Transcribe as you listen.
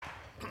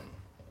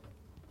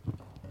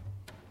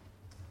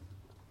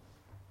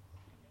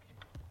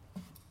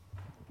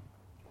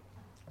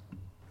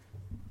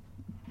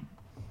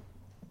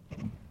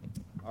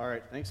All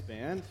right, thanks,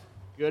 band.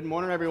 Good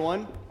morning,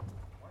 everyone.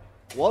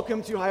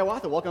 Welcome to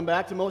Hiawatha. Welcome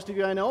back to most of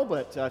you I know,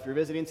 but if you're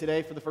visiting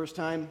today for the first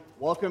time,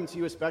 welcome to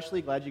you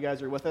especially. Glad you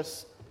guys are with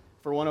us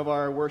for one of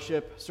our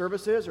worship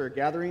services or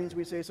gatherings,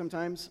 we say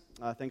sometimes.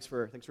 Thanks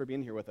for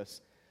being here with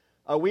us.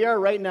 We are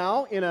right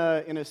now in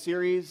a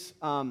series.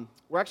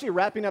 We're actually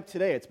wrapping up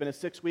today. It's been a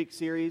 6-week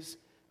series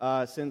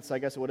since I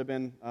guess it would have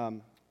been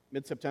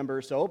mid-September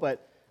or so,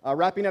 but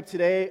wrapping up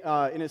today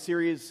in a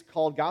series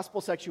called Gospel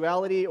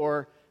Sexuality,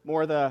 or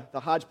more the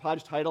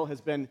hodgepodge title has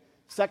been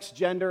Sex,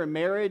 Gender,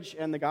 Marriage,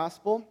 and the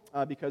Gospel,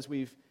 because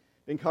we've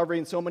been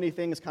covering so many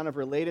things kind of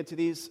related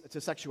to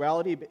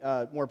sexuality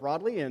more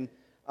broadly, and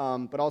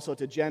but also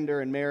to gender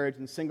and marriage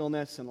and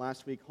singleness, and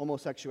last week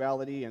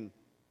homosexuality, and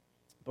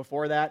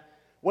before that,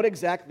 what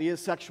exactly is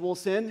sexual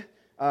sin?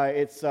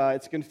 It's a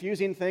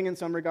confusing thing in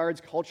some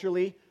regards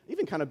culturally,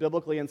 even kind of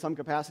biblically in some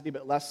capacity,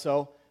 but less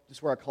so.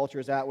 Just where our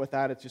culture is at with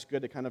that, it's just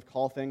good to kind of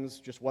call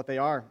things just what they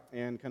are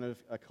and kind of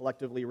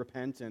collectively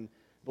repent and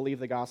believe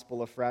the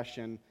gospel afresh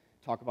and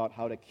talk about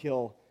how to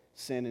kill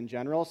sin in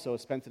general. So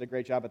Spence did a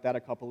great job at that a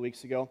couple of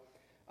weeks ago.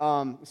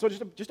 So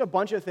just a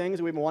bunch of things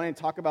that we've been wanting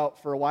to talk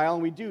about for a while,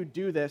 and we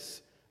do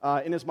this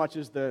in as much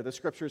as the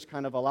scriptures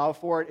kind of allow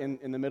for it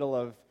in the middle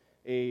of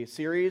a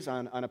series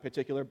on a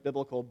particular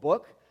biblical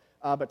book.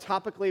 But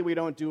topically, we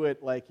don't do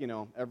it like,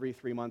 every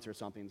 3 months or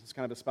something. It's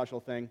kind of a special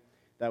thing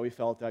that we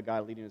felt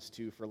God leading us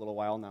to for a little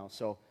while now.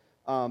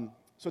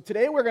 So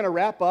today we're going to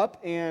wrap up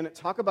and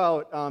talk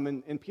about,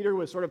 and Peter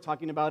was sort of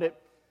talking about it,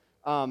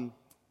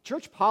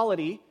 church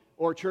polity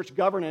or church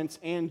governance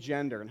and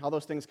gender and how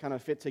those things kind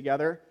of fit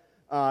together.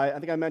 I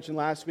think I mentioned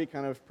last week,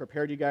 kind of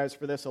prepared you guys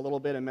for this a little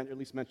bit, and at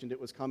least mentioned it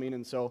was coming.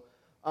 And so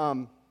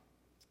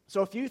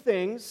a few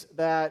things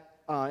that,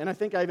 and I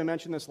think I even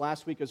mentioned this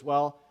last week as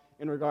well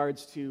in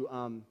regards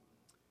to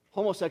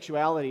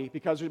homosexuality,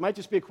 because there might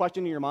just be a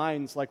question in your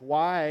minds, like,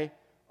 why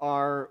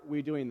are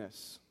we doing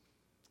this?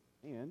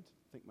 And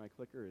I think my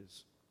clicker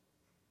is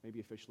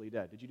maybe officially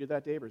dead. Did you do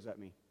that, Dave, or is that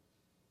me?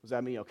 Was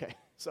that me? Okay.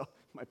 So it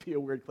might be a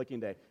weird clicking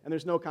day. And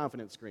there's no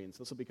confidence screen, so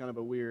this will be kind of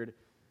a weird,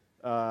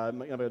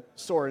 have a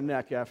sore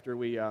neck after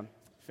we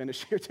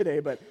finish here today.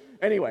 But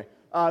anyway,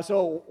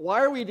 so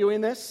why are we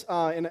doing this?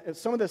 And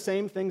some of the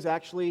same things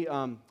actually,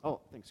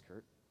 thanks,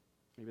 Kurt.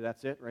 Maybe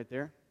that's it right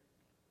there.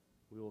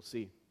 We will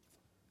see.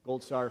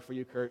 Gold star for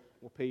you, Kurt.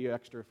 We'll pay you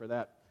extra for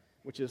that,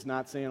 which is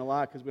not saying a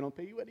lot because we don't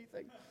pay you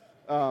anything.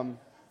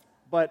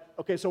 But,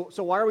 okay, so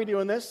why are we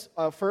doing this?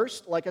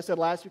 First, like I said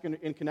last week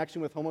in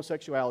connection with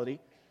homosexuality,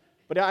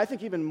 but I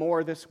think even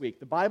more this week,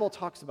 the Bible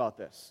talks about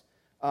this,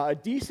 a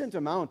decent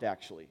amount,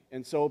 actually.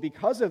 And so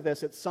because of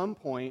this, at some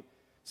point,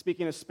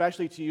 speaking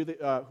especially to you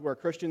who are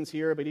Christians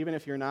here, but even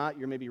if you're not,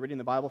 you're maybe reading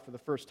the Bible for the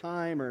first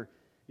time, or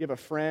you have a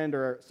friend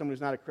or someone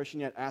who's not a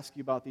Christian yet ask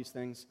you about these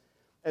things,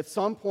 at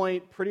some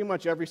point, pretty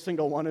much every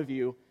single one of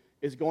you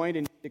is going to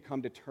need to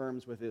come to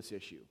terms with this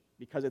issue,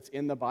 because it's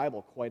in the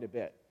Bible quite a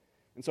bit.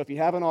 And so if you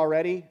haven't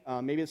already,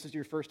 maybe this is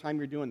your first time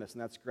you're doing this,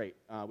 and that's great.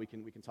 We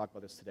can talk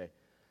about this today.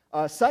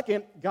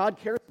 Second, God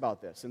cares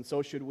about this, and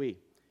so should we.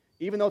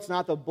 Even though it's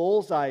not the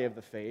bullseye of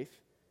the faith,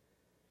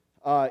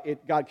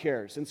 God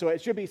cares. And so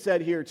it should be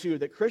said here, too,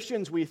 that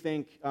Christians, we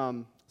think,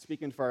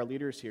 speaking for our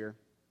leaders here,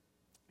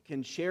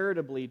 can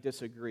charitably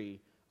disagree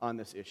on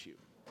this issue.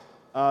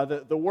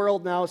 The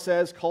world now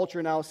says,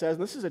 culture now says,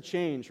 and this is a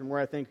change from where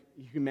I think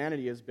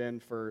humanity has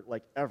been for,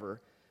 ever.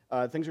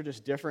 Things are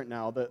just different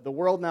now. The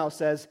world now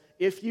says,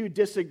 if you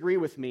disagree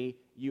with me,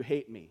 you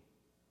hate me.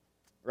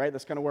 Right?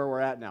 That's kind of where we're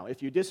at now.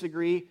 If you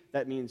disagree,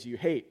 that means you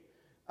hate.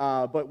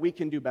 But we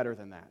can do better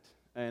than that.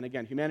 And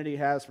again, humanity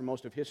has for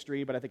most of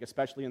history, but I think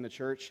especially in the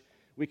church,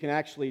 we can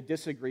actually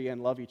disagree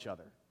and love each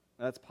other.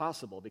 And that's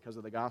possible because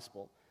of the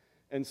gospel.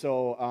 And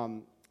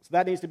so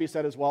that needs to be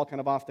said as well, kind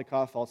of off the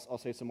cuff. I'll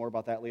say some more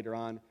about that later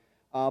on.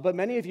 But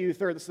many of you,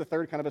 this is the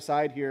third kind of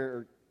aside here,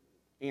 or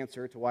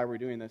answer to why we're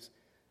doing this.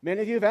 Many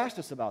of you have asked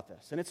us about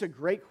this, and it's a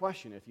great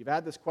question. If you've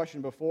had this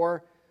question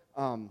before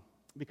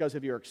because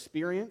of your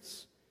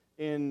experience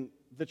in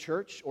the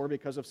church or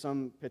because of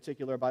some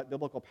particular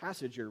biblical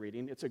passage you're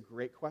reading, it's a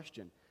great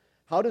question.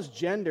 How does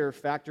gender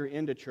factor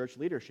into church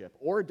leadership,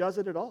 or does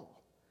it at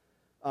all?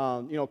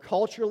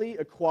 Culturally,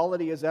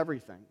 equality is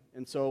everything.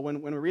 And so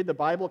when we read the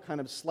Bible,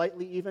 kind of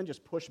slightly even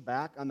just push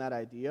back on that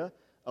idea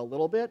a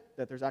little bit,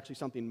 that there's actually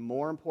something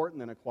more important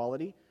than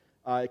equality,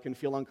 it can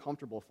feel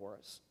uncomfortable for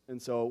us.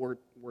 And so we're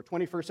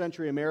 21st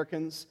century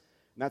Americans,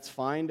 and that's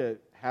fine to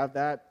have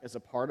that as a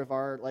part of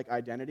our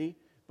identity,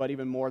 but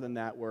even more than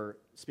that, we're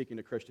speaking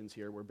to Christians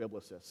here, we're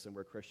biblicists and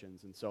we're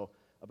Christians, and so,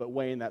 but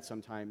weighing that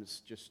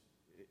sometimes just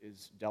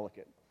is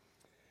delicate.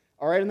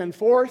 All right, and then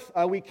fourth,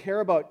 we care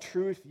about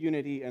truth,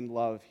 unity, and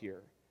love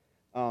here.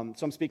 So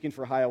I'm speaking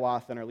for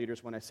Hiawatha and our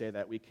leaders when I say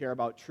that. We care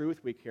about truth,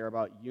 we care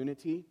about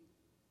unity,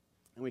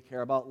 and we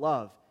care about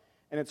love.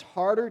 And it's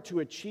harder to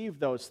achieve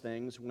those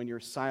things when you're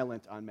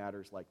silent on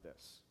matters like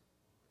this.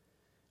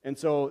 And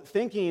so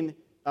thinking,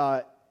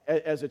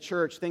 as a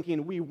church,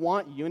 thinking we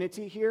want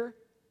unity here,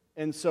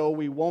 and so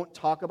we won't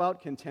talk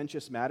about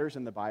contentious matters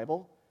in the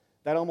Bible,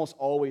 that almost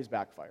always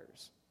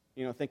backfires.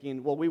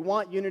 thinking, well, we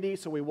want unity,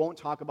 so we won't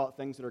talk about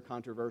things that are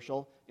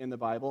controversial in the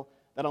Bible.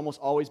 That almost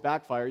always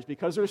backfires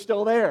because they're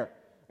still there.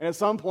 And at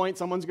some point,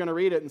 someone's going to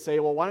read it and say,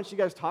 well, why don't you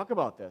guys talk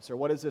about this? Or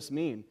what does this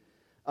mean?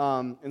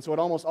 And so it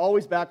almost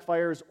always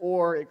backfires,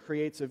 or it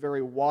creates a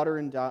very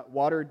watered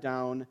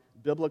down,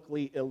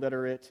 biblically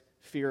illiterate,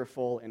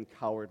 fearful, and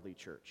cowardly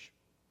church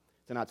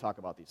to not talk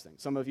about these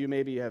things. Some of you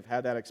maybe have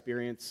had that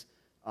experience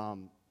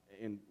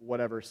in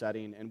whatever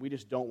setting, and we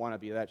just don't want to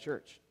be that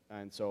church.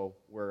 And so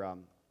we're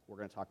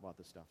going to talk about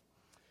this stuff.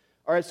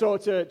 All right, so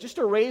just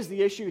to raise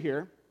the issue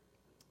here,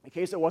 in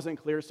case it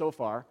wasn't clear so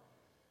far,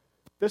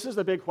 this is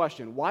the big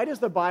question. Why does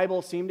the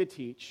Bible seem to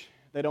teach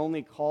that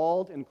only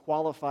called and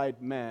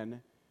qualified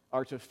men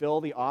are to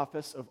fill the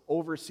office of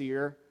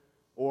overseer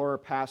or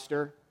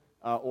pastor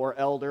or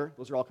elder?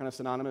 Those are all kind of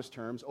synonymous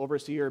terms.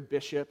 Overseer,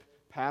 bishop,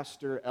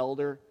 pastor,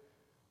 elder.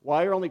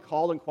 Why are only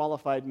called and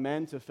qualified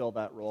men to fill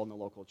that role in the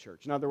local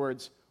church? In other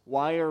words,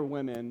 why are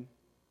women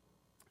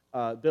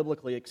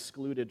biblically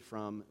excluded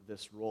from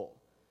this role?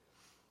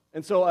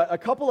 And so a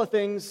couple of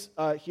things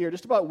here,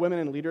 just about women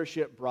in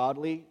leadership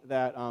broadly,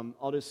 that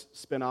I'll just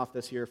spin off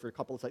this here for a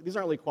couple of seconds. These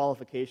aren't really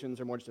qualifications,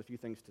 they're more just a few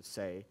things to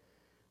say.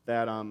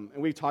 That, and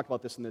we've talked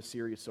about this in this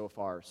series so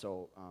far,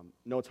 so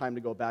no time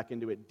to go back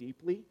into it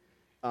deeply,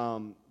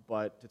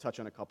 but to touch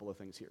on a couple of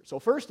things here. So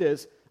first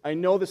is, I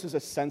know this is a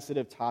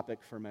sensitive topic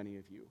for many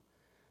of you.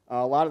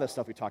 A lot of the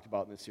stuff we talked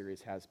about in this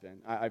series has been.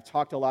 I've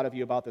talked to a lot of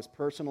you about this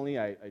personally.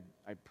 I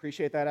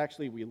appreciate that,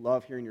 actually. We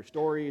love hearing your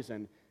stories,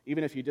 and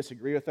even if you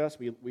disagree with us,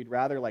 we'd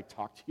rather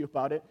talk to you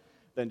about it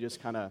than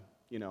just kind of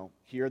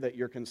hear that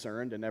you're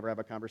concerned and never have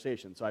a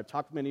conversation. So I've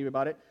talked to many of you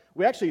about it.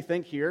 We actually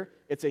think here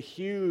it's a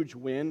huge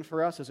win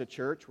for us as a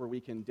church where we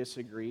can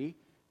disagree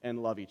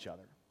and love each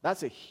other.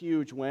 That's a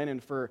huge win,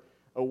 and for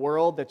a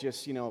world that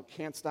just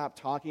can't stop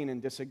talking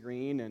and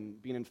disagreeing and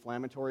being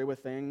inflammatory with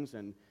things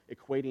and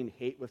equating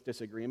hate with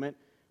disagreement,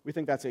 we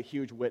think that's a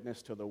huge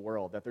witness to the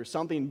world, that there's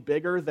something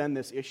bigger than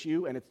this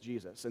issue, and it's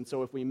Jesus. And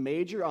so if we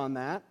major on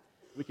that,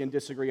 we can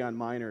disagree on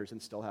minors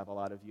and still have a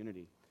lot of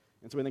unity.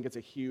 And so we think it's a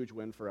huge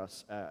win for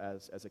us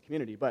as a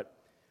community. But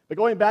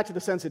going back to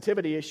the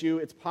sensitivity issue,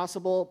 it's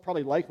possible,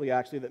 probably likely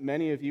actually, that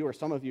many of you, or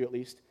some of you at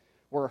least,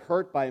 were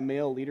hurt by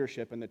male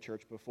leadership in the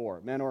church before,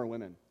 men or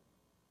women.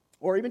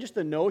 Or even just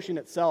the notion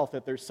itself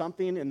that there's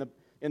something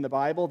in the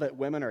Bible that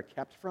women are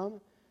kept from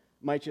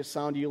might just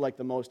sound to you like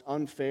the most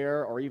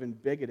unfair or even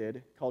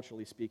bigoted,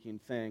 culturally speaking,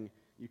 thing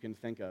you can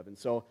think of. And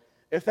so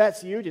if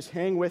that's you, just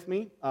hang with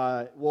me.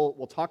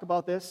 We'll talk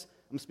about this.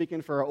 I'm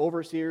speaking for our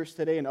overseers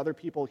today, and other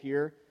people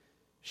here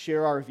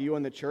share our view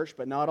in the church,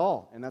 but not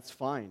all, and that's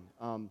fine.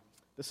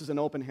 This is an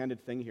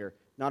open-handed thing here,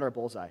 not our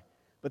bullseye.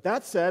 But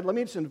that said, let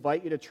me just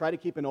invite you to try to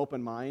keep an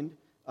open mind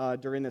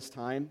during this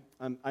time.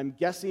 I'm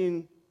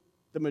guessing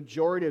the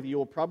majority of you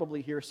will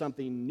probably hear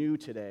something new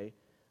today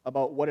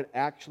about what it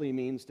actually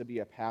means to be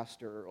a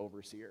pastor or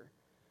overseer.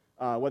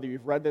 Whether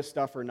you've read this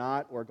stuff or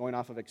not, or going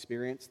off of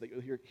experience, that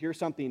you'll hear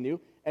something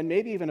new, and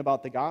maybe even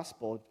about the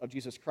gospel of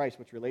Jesus Christ,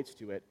 which relates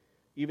to it,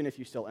 even if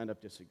you still end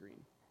up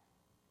disagreeing.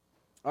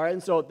 All right,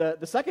 and so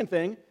the second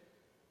thing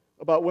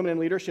about women in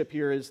leadership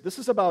here is this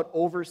is about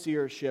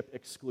overseership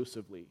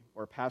exclusively,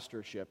 or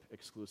pastorship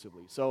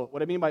exclusively. So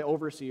what I mean by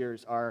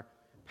overseers are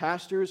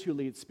pastors who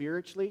lead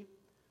spiritually,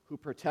 who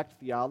protect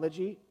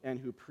theology, and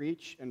who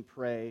preach and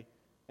pray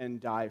and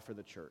die for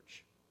the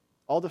church.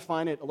 I'll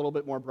define it a little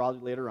bit more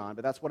broadly later on,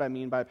 but that's what I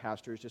mean by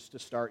pastors, just to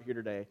start here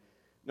today.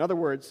 In other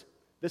words,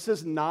 this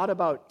is not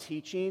about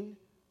teaching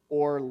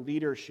or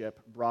leadership,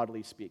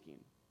 broadly speaking.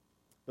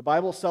 The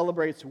Bible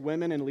celebrates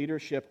women in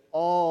leadership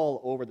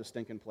all over the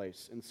stinking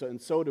place,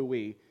 and so do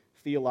we,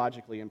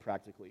 theologically and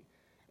practically.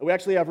 And we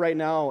actually have right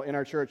now in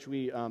our church,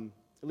 we, at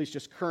least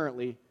just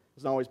currently,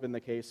 hasn't always been the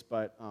case,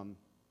 but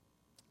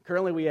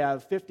currently we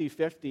have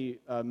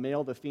 50-50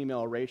 male to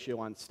female ratio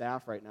on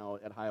staff right now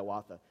at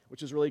Hiawatha,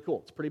 which is really cool.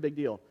 It's a pretty big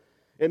deal.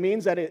 It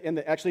means that,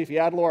 actually, if you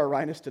add Laura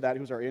Reines to that,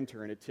 who's our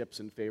intern, it tips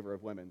in favor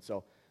of women.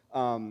 So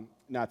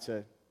not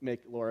to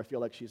make Laura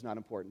feel like she's not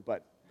important,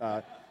 but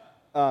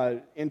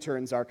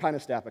interns are kind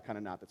of staff, but kind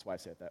of not. That's why I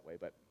say it that way.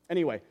 But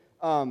anyway,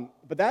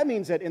 but that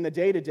means that in the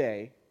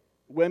day-to-day,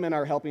 women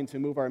are helping to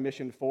move our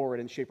mission forward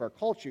and shape our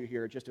culture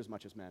here just as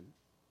much as men.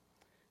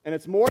 And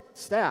it's more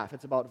staff.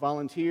 It's about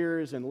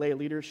volunteers and lay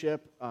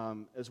leadership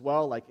as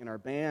well, like in our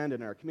band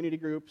and our community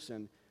groups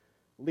and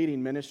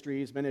leading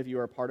ministries. Many of you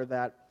are part of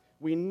that.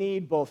 We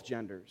need both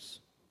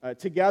genders.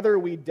 Together,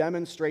 we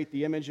demonstrate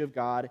the image of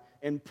God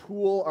and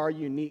pool our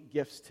unique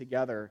gifts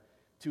together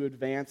to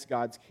advance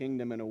God's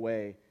kingdom in a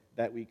way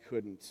that we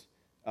couldn't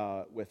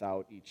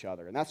without each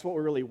other. And that's what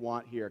we really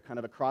want here, kind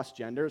of across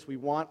genders. We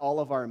want all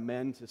of our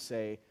men to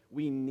say,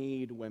 we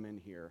need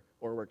women here,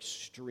 or we're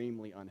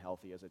extremely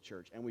unhealthy as a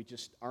church. And we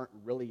just aren't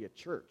really a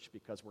church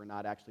because we're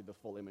not actually the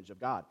full image of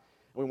God.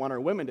 And we want our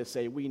women to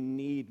say, we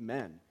need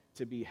men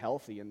to be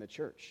healthy in the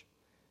church.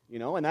 You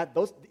know, and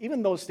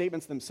even those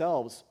statements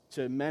themselves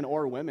to men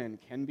or women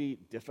can be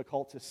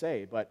difficult to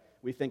say, but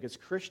we think as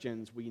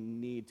Christians we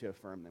need to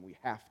affirm them. We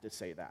have to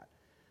say that.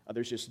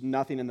 There's just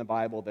nothing in the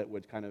Bible that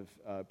would kind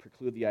of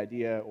preclude the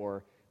idea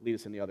or lead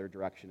us in the other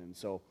direction. And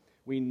so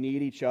we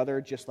need each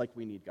other just like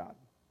we need God.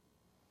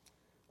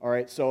 All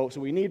right, so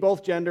we need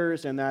both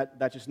genders, and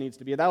that just needs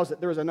to be. There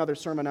was another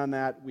sermon on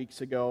that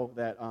weeks ago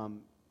that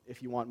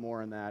if you want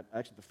more on that,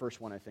 actually the first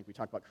one I think, we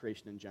talked about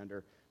creation and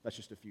gender. That's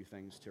just a few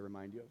things to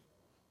remind you of.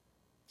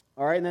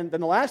 All right, and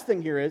then the last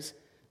thing here is,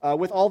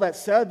 with all that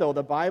said, though,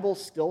 the Bible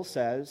still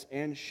says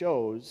and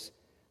shows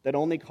that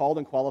only called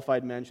and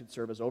qualified men should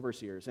serve as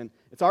overseers. And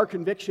it's our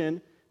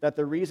conviction that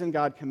the reason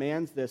God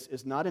commands this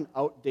is not an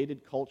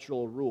outdated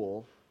cultural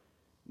rule,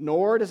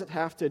 nor does it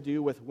have to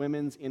do with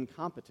women's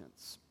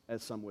incompetence,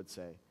 as some would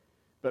say,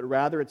 but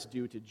rather it's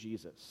due to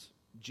Jesus.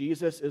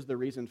 Jesus is the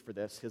reason for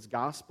this. His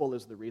gospel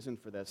is the reason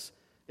for this.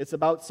 It's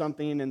about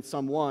something and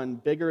someone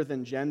bigger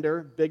than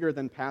gender, bigger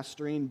than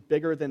pastoring,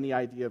 bigger than the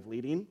idea of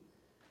leading.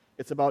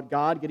 It's about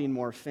God getting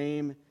more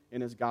fame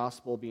and His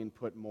gospel being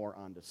put more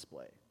on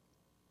display.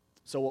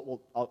 So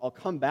I'll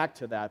come back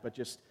to that, but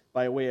just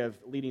by way of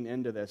leading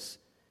into this,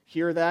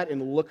 hear that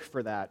and look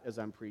for that as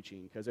I'm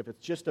preaching, because if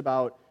it's just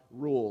about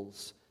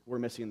rules, we're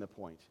missing the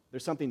point.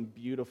 There's something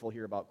beautiful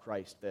here about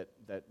Christ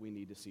that we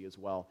need to see as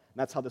well. And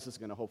that's how this is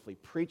going to hopefully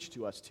preach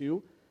to us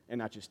too, and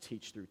not just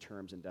teach through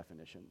terms and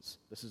definitions.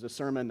 This is a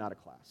sermon, not a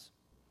class.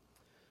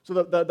 So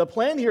the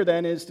plan here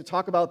then is to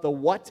talk about the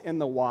what and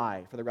the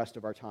why for the rest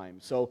of our time.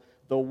 So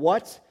the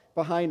what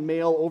behind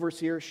male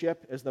overseership,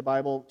 as the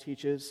Bible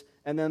teaches,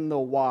 and then the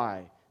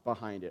why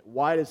behind it.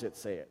 Why does it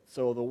say it?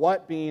 So the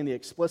what being the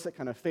explicit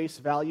kind of face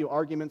value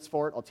arguments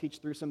for it. I'll teach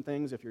through some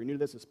things if you're new to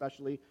this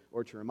especially,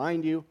 or to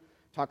remind you.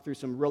 Talk through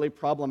some really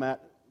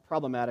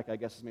problematic, I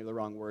guess is maybe the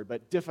wrong word,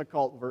 but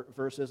difficult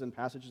verses and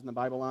passages in the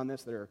Bible on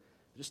this that are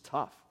just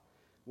tough.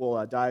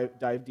 We'll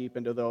dive deep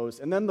into those.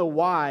 And then the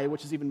why,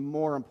 which is even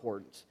more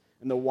important.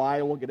 And the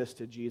why will get us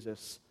to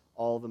Jesus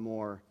all the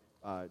more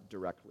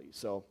directly.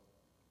 So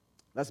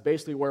that's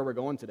basically where we're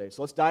going today.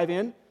 So let's dive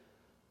in.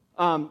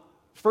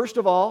 First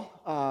of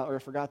all, or I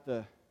forgot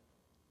that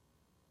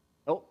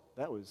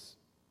was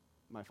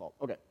my fault.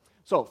 Okay.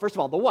 So first of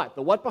all, the what.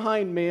 The what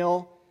behind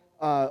male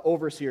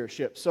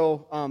overseership.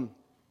 So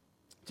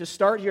to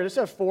start here, just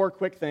have 4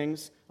 quick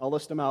things. I'll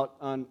list them out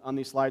on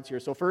these slides here.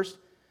 So first,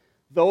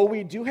 though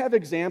we do have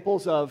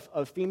examples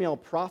of female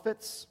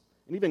prophets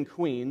and even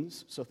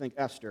queens, so think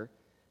Esther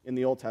in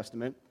the Old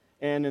Testament,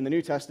 and in the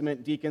New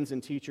Testament, deacons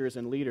and teachers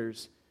and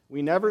leaders,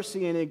 we never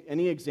see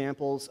any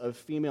examples of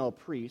female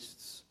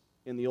priests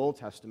in the Old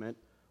Testament,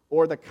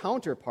 or the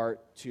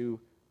counterpart to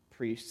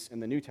priests in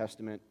the New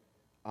Testament,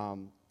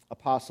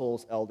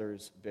 apostles,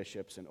 elders,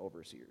 bishops, and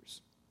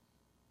overseers.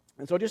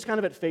 And so just kind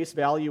of at face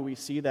value, we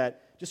see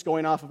that just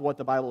going off of what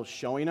the Bible is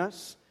showing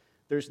us,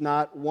 there's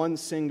not one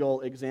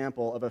single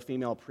example of a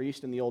female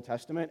priest in the Old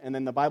Testament, and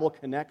then the Bible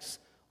connects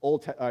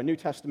New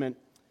Testament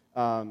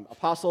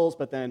apostles,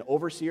 but then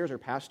overseers or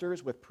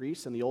pastors with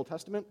priests in the Old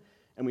Testament,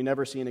 and we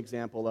never see an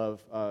example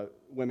of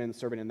women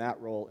serving in that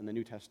role in the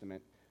New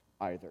Testament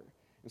either.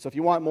 And so if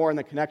you want more on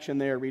the connection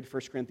there, read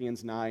 1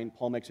 Corinthians 9.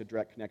 Paul makes a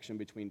direct connection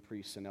between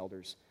priests and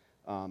elders.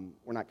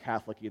 We're not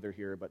Catholic either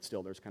here, but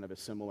still there's kind of a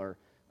similar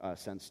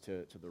sense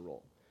to the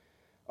role.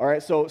 All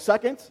right, so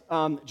second,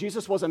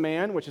 Jesus was a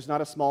man, which is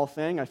not a small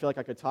thing. I feel like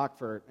I could talk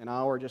for an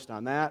hour just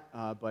on that.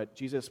 But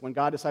Jesus, when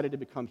God decided to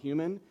become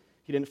human,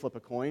 He didn't flip a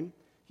coin.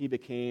 He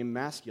became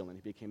masculine.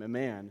 He became a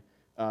man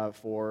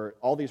for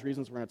all these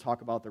reasons we're going to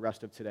talk about the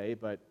rest of today.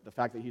 But the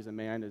fact that He's a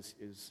man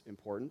is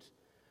important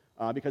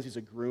because He's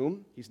a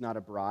groom. He's not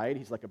a bride.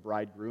 He's like a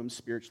bridegroom,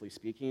 spiritually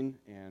speaking,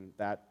 and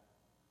that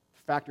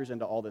factors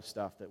into all this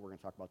stuff that we're going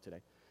to talk about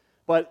today.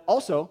 But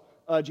also,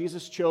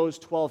 Jesus chose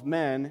 12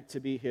 men to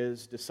be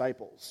His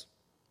disciples,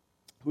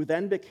 who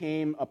then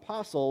became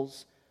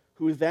apostles,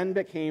 who then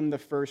became the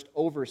first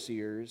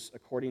overseers,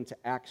 according to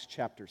Acts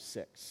chapter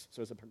 6.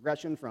 So it's a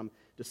progression from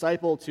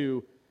disciple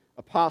to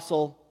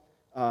apostle,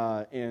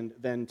 and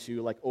then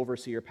to like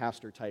overseer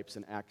pastor types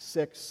in Acts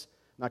 6.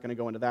 I'm not going to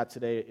go into that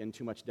today in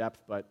too much depth,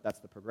 but that's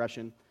the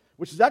progression,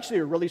 which is actually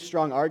a really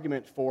strong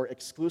argument for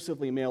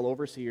exclusively male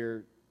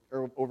overseers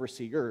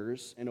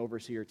and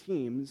overseer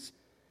teams,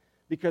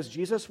 because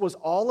Jesus was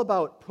all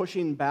about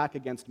pushing back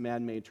against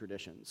man-made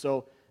traditions.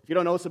 So if you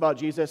don't know this about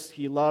Jesus,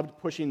 He loved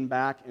pushing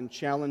back and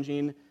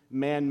challenging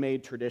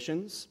man-made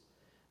traditions.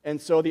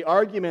 And so the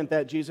argument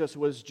that Jesus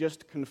was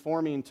just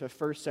conforming to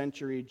first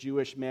century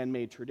Jewish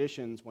man-made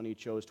traditions when He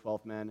chose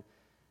 12 men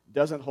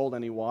doesn't hold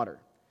any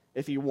water.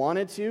 If He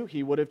wanted to,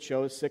 He would have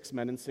chose 6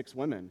 men and 6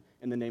 women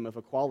in the name of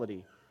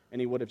equality, and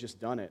He would have just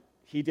done it.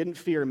 He didn't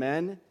fear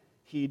men.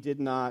 He did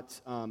not,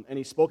 and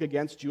He spoke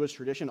against Jewish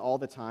tradition all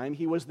the time.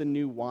 He was the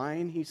new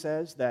wine, He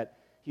says, that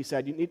He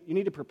said, you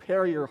need to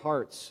prepare your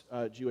hearts,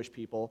 Jewish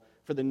people,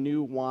 for the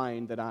new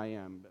wine that I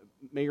am.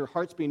 May your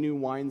hearts be new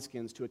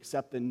wineskins to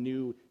accept the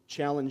new,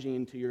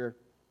 challenging to your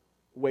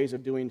ways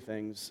of doing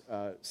things,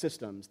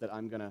 systems that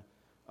I'm going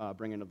to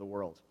bring into the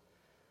world.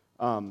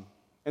 And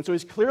so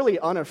He's clearly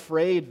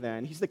unafraid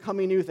then. He's the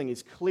coming new thing.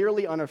 He's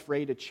clearly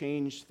unafraid to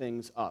change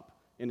things up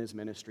in His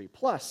ministry.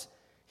 Plus,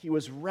 He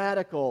was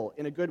radical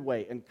in a good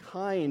way and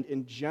kind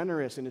and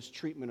generous in His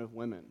treatment of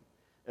women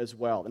as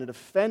well. And it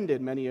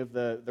offended many of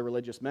the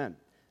religious men.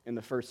 in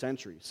the first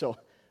century. So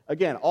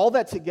again, all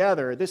that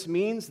together, this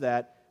means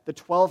that the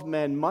 12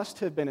 men must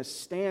have been a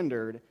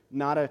standard,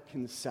 not a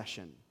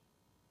concession.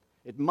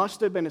 It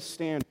must have been a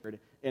standard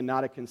and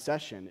not a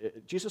concession.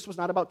 Jesus was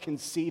not about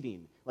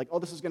conceding, like, oh,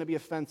 this is going to be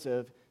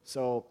offensive,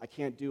 so I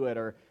can't do it.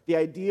 Or the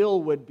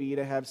ideal would be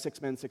to have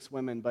 6 men, 6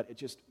 women, but it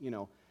just,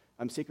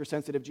 I'm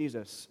seeker-sensitive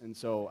Jesus, and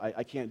so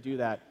I can't do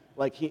that.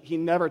 Like, he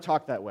never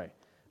talked that way.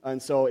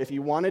 And so if he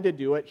wanted to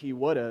do it, he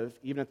would have,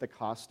 even at the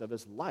cost of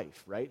his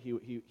life, right?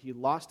 He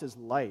lost his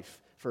life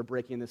for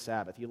breaking the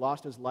Sabbath. He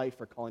lost his life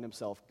for calling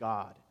himself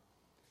God,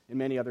 and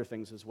many other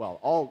things as well.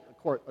 All,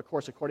 of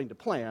course, according to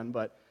plan,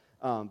 but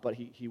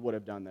he would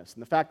have done this.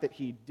 And the fact that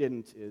he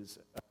didn't is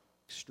an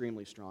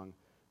extremely strong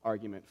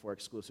argument for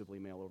exclusively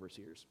male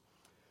overseers.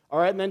 All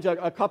right, and then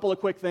a couple of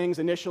quick things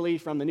initially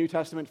from the New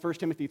Testament. 1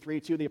 Timothy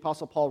 3:2, the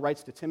Apostle Paul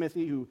writes to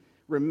Timothy, who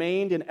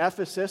remained in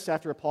Ephesus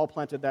after Paul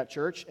planted that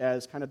church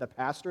as kind of the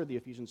pastor of the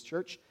Ephesians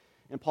church.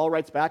 And Paul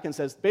writes back and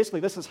says, basically,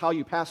 this is how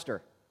you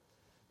pastor.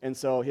 And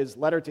so his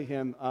letter to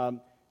him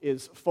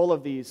is full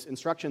of these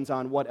instructions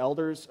on what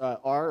elders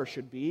are or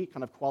should be,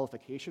 kind of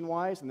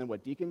qualification-wise, and then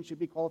what deacons should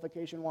be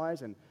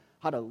qualification-wise, and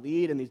how to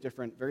lead in these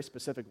different, very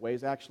specific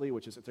ways, actually,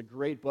 it's a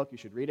great book. You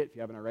should read it if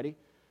you haven't already.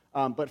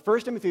 But 1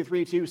 Timothy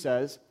 3:2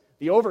 says,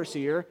 the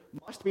overseer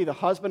must be the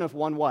husband of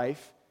one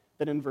wife.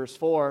 Then in verse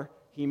 4,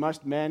 he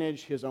must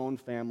manage his own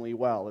family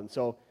well. And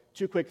so,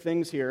 two quick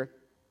things here.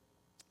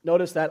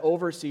 Notice that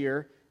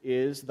overseer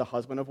is the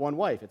husband of one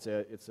wife. It's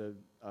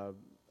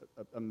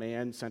a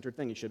man-centered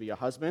thing. He should be a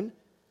husband,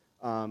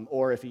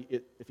 or if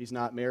he's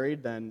not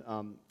married, then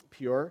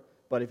pure.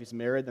 But if he's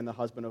married, then the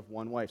husband of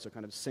one wife. So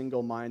kind of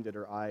single-minded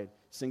or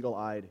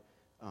single-eyed,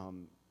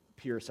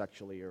 pure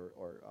sexually or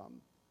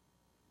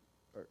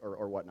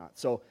whatnot.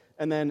 So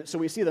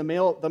we see the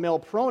male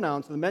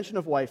pronouns, the mention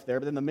of wife there,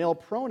 but then the male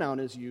pronoun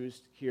is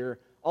used here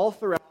all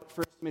throughout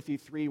 1 Timothy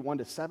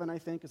 3:1-7, I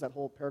think, is that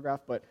whole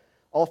paragraph. But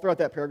all throughout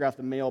that paragraph,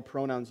 the male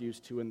pronoun's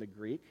used too in the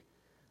Greek.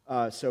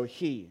 So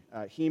he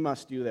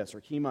must do this,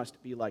 or he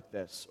must be like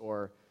this,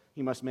 or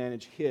he must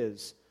manage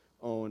his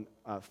own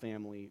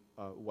family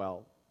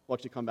well. We'll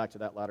actually come back to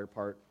that latter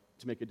part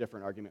to make a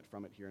different argument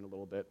from it here in a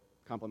little bit.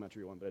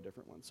 Complementary one, but a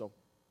different one. So,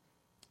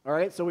 all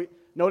right, so we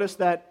notice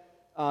that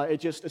it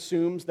just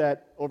assumes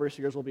that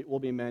overseers will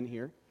be men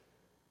here.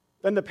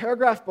 Then the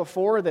paragraph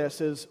before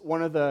this is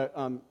one of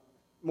the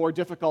more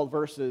difficult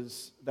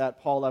verses that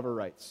Paul ever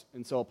writes.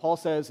 And so Paul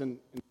says in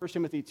 1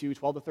 Timothy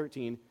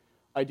 2:12-13,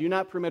 I do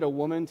not permit a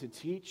woman to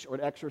teach or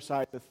to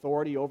exercise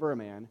authority over a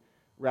man.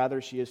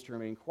 Rather, she is to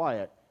remain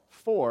quiet.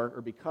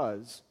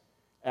 Because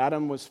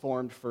Adam was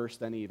formed first,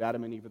 then Eve.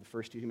 Adam and Eve are the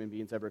first two human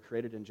beings ever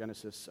created in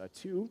Genesis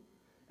 2.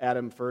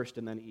 Adam first,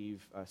 and then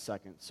Eve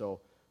second.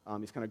 So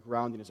he's kind of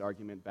grounding his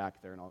argument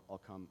back there, and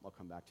I'll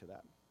come back to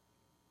that.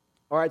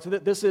 All right, so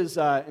this is,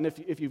 and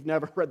if you've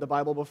never read the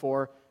Bible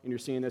before and you're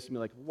seeing this, you'll be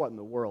like, what in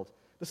the world?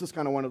 This is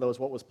kind of one of those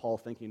what was Paul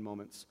thinking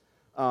moments.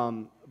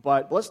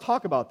 But let's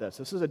talk about this.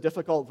 This is a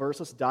difficult verse.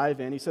 Let's dive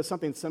in. He says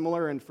something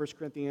similar in 1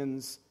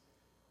 Corinthians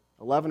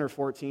 11 or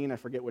 14. I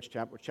forget which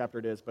chapter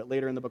it is, but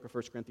later in the book of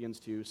 1 Corinthians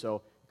 2,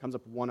 so it comes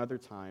up one other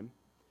time.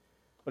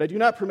 But I do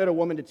not permit a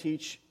woman to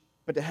teach,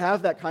 but to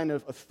have that kind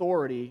of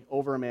authority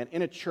over a man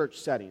in a church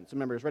setting. So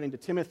remember, he's writing to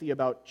Timothy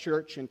about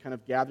church and kind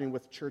of gathering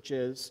with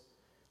churches,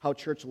 how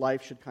church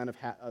life should kind of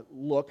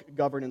look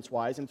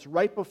governance-wise. And it's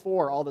right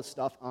before all this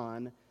stuff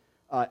on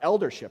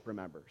eldership,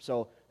 remember.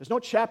 So there's no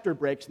chapter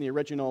breaks in the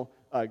original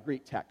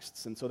Greek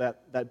texts. And so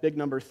that big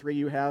number 3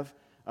 you have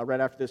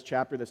right after this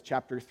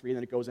chapter 3, and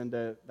then it goes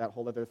into that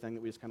whole other thing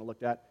that we just kind of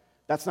looked at.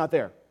 That's not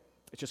there.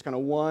 It's just kind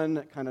of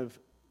one kind of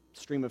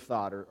stream of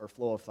thought or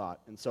flow of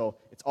thought. And so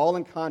it's all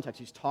in context.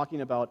 He's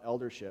talking about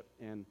eldership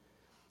and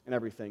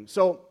everything.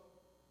 So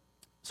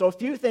a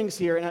few things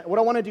here, and what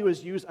I want to do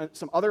is use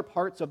some other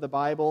parts of the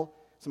Bible,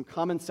 some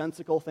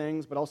commonsensical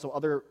things, but also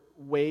other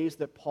ways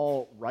that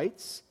Paul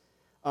writes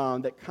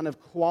that kind of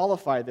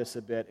qualify this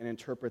a bit and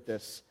interpret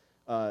this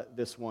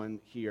one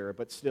here,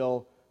 but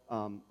still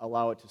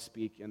allow it to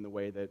speak in the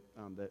way that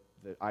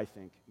I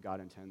think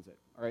God intends it.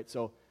 All right,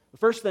 so the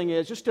first thing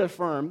is, just to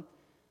affirm,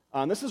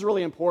 this is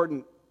really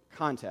important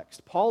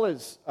context. Paul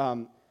is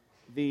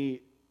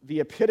the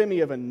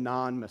epitome of a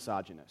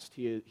non-misogynist.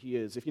 He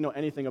is, if you know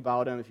anything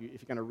about him, if you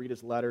kind of read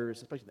his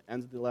letters, especially the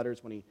ends of the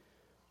letters, when he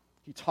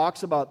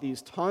talks about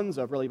these tons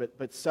of really,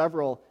 but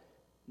several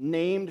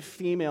named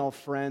female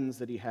friends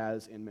that he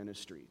has in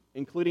ministry,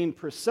 including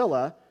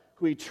Priscilla,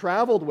 who he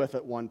traveled with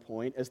at one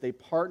point as they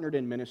partnered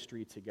in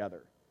ministry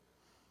together.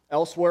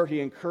 Elsewhere, he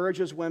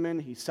encourages women,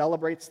 he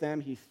celebrates them,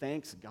 he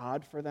thanks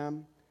God for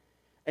them,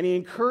 and he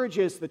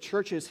encourages the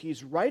churches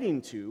he's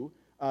writing to,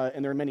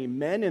 and there are many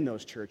men in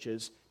those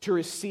churches, to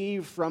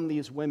receive from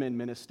these women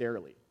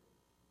ministerially.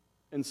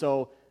 And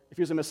so, if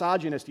he was a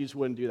misogynist, he just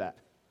wouldn't do that.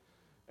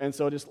 And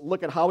so just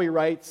look at how he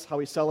writes, how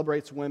he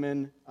celebrates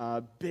women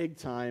big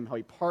time, how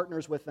he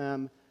partners with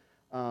them,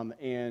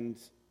 and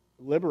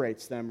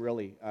liberates them,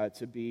 really,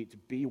 to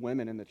be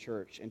women in the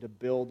church and to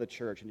build the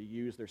church and to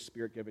use their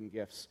spirit-given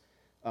gifts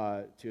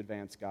to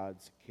advance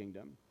God's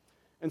kingdom.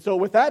 And so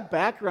with that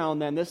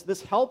background then,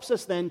 this helps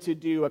us then to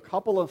do a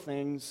couple of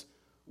things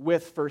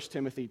with 1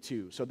 Timothy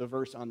 2, so the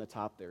verse on the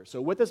top there.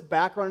 So with this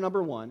background,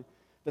 number one,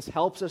 this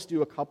helps us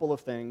do a couple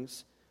of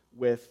things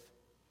with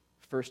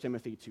 1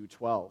 Timothy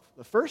 2:12.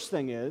 The first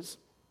thing is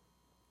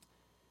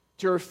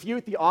to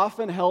refute the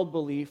often held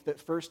belief that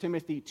 1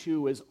 Timothy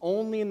 2 is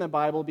only in the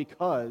Bible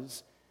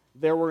because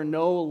there were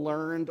no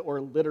learned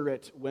or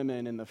literate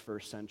women in the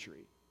first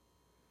century.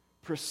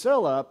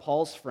 Priscilla,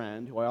 Paul's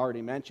friend, who I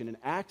already mentioned, in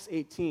Acts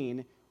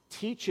 18,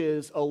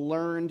 teaches a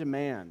learned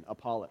man,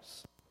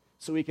 Apollos,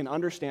 so he can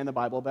understand the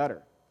Bible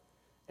better.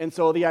 And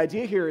so the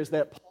idea here is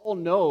that Paul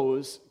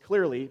knows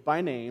clearly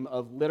by name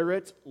of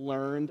literate,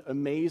 learned,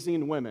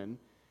 amazing women,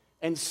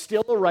 and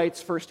still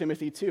writes 1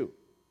 Timothy 2.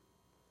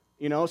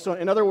 So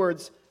in other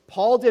words,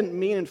 Paul didn't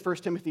mean in 1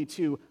 Timothy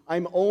 2,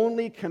 I'm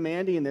only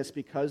commanding this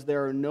because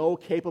there are no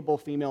capable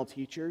female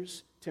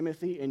teachers,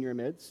 Timothy, in your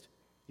midst.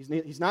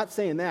 He's not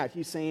saying that.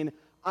 He's saying,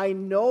 I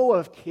know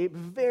of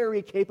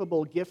very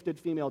capable, gifted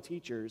female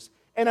teachers,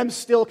 and I'm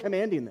still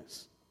commanding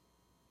this.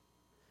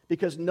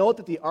 Because note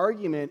that the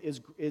argument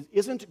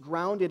isn't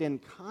grounded in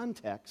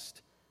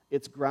context,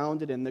 it's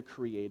grounded in the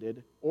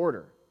created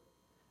order.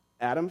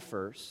 Adam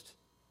first,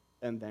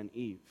 and then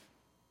Eve.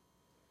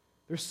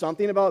 There's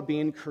something about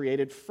being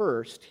created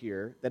first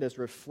here that is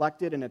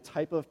reflected in a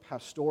type of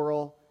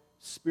pastoral,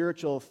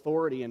 spiritual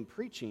authority in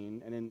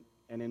preaching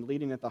and in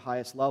leading at the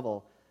highest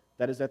level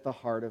that is at the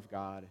heart of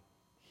God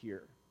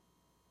here.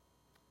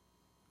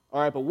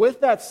 All right, but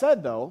with that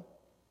said, though,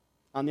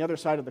 on the other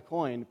side of the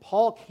coin,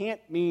 Paul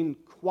can't mean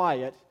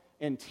quiet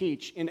and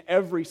teach in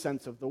every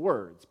sense of the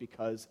words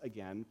because,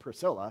 again,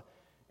 Priscilla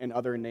and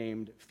other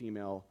named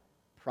female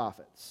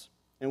prophets.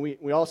 And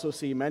we also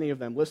see many of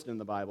them listed in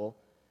the Bible.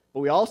 But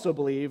we also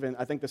believe, and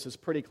I think this is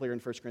pretty clear in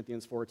 1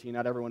 Corinthians 14,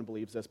 not everyone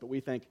believes this, but we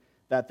think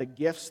that the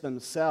gifts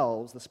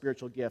themselves, the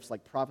spiritual gifts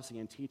like prophecy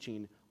and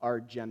teaching, are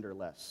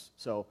genderless.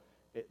 So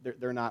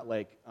they're not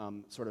like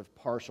sort of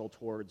partial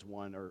towards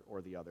one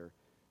or the other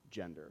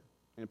gender.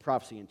 And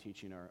prophecy and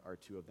teaching are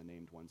two of the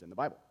named ones in the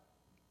Bible.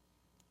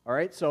 All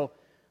right, so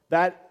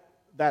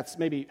that's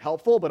maybe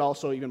helpful, but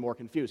also even more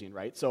confusing,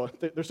 right? So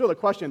there's still the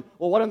question,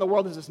 well, what in the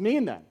world does this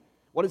mean then?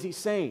 What is he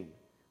saying?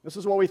 This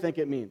is what we think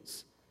it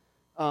means.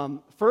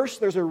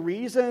 First, there's a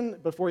reason,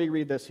 before you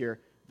read this here,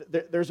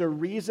 there's a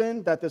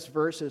reason that this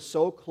verse is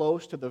so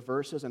close to the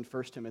verses in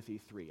 1 Timothy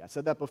 3. I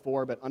said that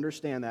before, but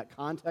understand that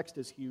context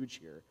is huge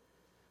here.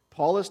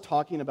 Paul is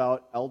talking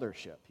about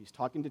eldership. He's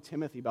talking to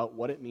Timothy about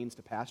what it means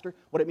to pastor,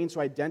 what it means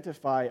to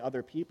identify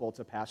other people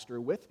to pastor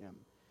with him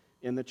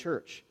in the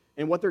church,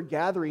 and what their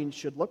gathering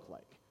should look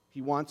like.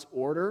 He wants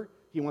order.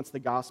 He wants the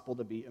gospel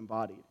to be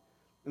embodied.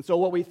 And so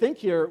what we think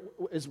here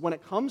is when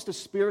it comes to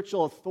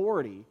spiritual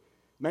authority,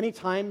 many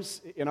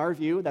times, in our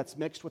view, that's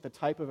mixed with a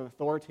type of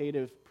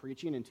authoritative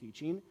preaching and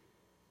teaching,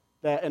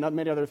 and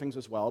many other things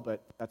as well,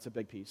 but that's a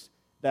big piece,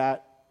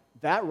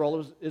 that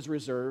role is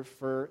reserved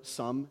for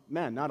some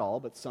men, not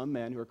all, but some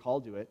men who are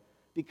called to it,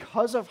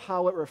 because of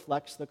how it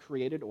reflects the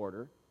created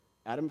order,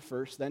 Adam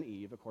first, then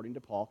Eve, according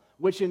to Paul,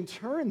 which in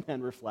turn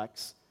then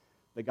reflects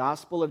the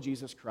gospel of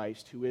Jesus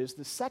Christ, who is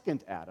the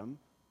second Adam,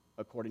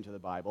 according to the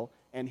Bible,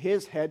 and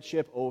his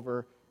headship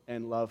over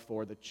and love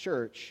for the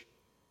church,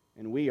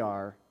 and we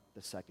are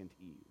the second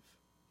Eve.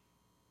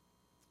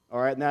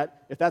 All right, and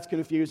if that's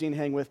confusing,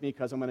 hang with me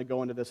because I'm going to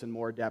go into this in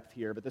more depth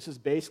here, but this is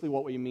basically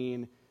what we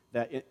mean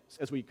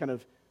as we kind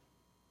of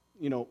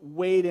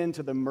wade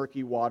into the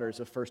murky waters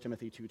of 1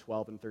 Timothy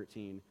 2:12 and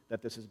 13,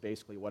 that this is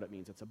basically what it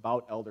means. It's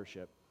about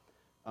eldership,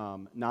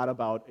 not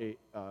about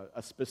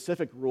a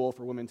specific rule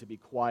for women to be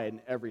quiet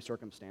in every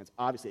circumstance.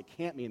 Obviously, it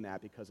can't mean that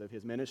because of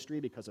his ministry,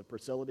 because of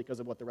Priscilla, because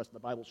of what the rest of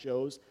the Bible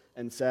shows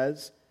and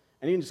says.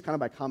 And even just kind of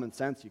by common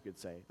sense, you could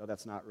say, though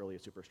that's not really a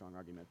super strong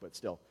argument, but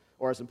still,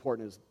 or as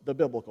important as the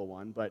biblical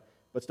one, but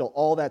still,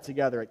 all that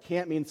together, it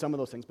can't mean some of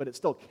those things, but it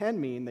still can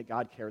mean that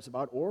God cares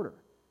about order.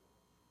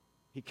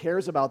 He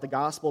cares about the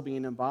gospel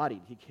being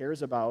embodied. He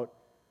cares about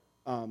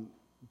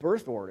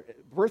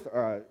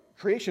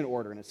creation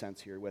order in a sense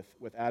here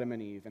with Adam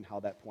and Eve and how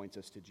that points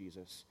us to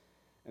Jesus.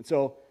 And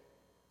so,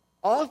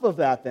 off of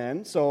that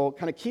then, so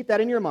kind of keep that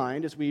in your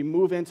mind as we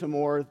move into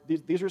more,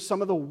 these are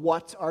some of the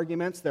what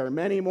arguments. There are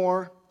many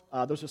more.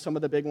 Those are some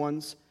of the big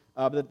ones.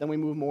 But then we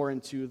move more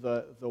into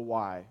the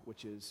why,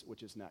 which is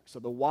next. So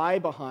the why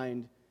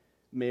behind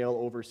male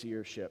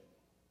overseership.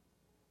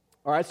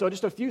 All right, so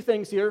just a few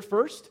things here.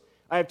 First,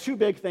 I have two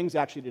big things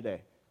actually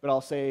today, but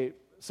I'll say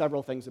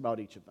several things about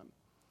each of them.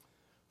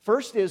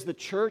 First is the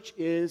church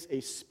is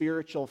a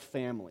spiritual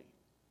family.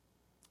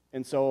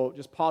 And so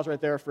just pause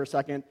right there for a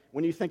second.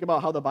 When you think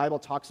about how the Bible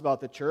talks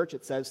about the church,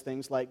 it says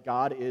things like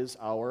God is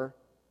our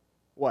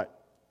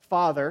what?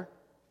 Father,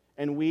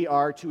 and we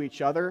are to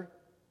each other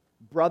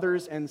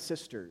brothers and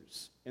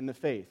sisters in the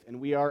faith,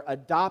 and we are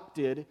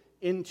adopted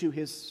into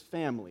his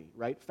family,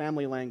 right?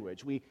 Family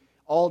language. We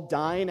all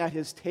dine at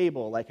his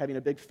table, like having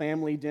a big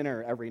family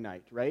dinner every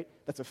night, right?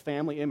 That's a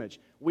family image.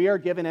 We are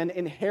given an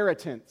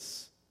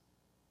inheritance.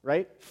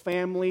 right?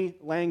 Family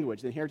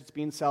language. The inheritance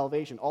being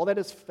salvation. All that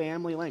is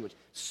family language.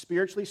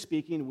 Spiritually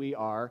speaking, we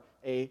are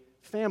a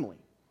family.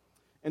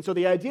 And so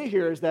the idea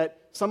here is that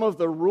some of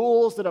the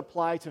rules that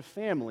apply to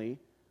family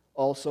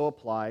also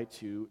apply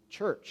to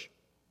church.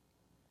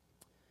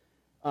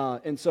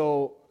 And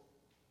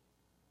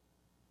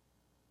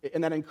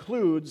that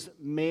includes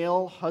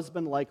male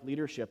husband-like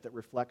leadership that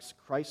reflects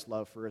Christ's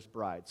love for his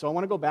bride. So I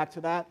want to go back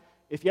to that.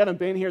 If you haven't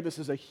been here, this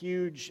is a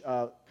huge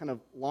kind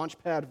of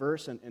launchpad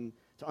verse and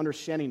to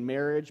understanding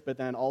marriage, but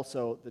then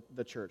also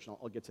the church. And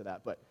I'll get to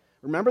that. But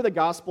remember the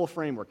gospel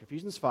framework.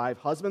 Ephesians 5,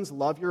 husbands,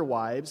 love your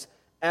wives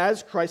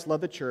as Christ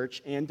loved the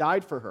church and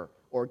died for her,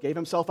 or gave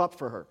himself up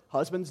for her.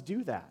 Husbands,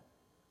 do that.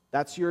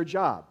 That's your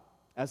job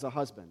as a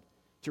husband,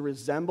 to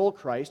resemble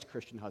Christ,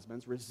 Christian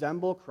husbands,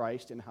 resemble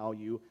Christ in how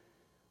you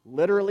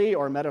literally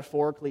or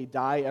metaphorically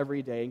die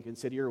every day and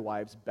consider your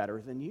wives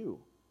better than you.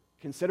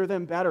 Consider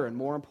them better and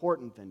more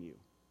important than you,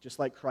 just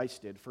like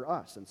Christ did for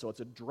us. And so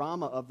it's a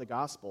drama of the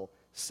gospel,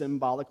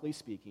 symbolically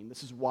speaking.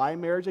 This is why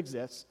marriage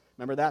exists.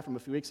 Remember that from a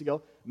few weeks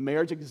ago?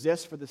 Marriage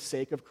exists for the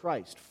sake of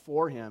Christ,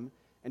 for him,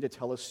 and to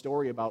tell a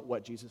story about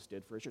what Jesus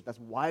did for his church. That's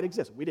why it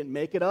exists. We didn't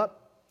make it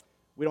up.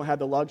 We don't have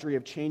the luxury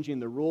of changing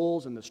the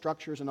rules and the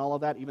structures and all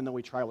of that, even though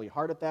we try really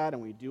hard at that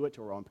and we do it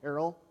to our own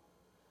peril.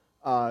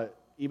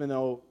 Even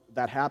though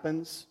that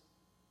happens,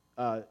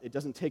 it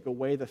doesn't take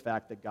away the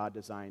fact that God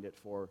designed it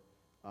for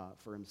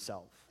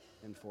himself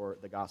and for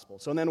the gospel.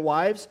 So then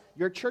wives,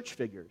 you're church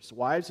figures.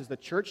 Wives, as the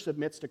church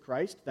submits to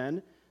Christ,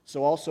 then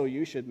so also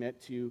you should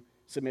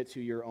submit to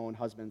your own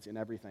husbands in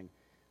everything.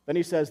 Then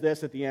he says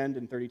this at the end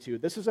in 32.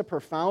 This is a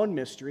profound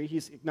mystery.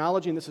 He's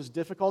acknowledging this is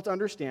difficult to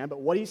understand,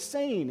 but what he's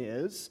saying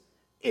is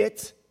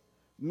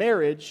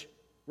marriage,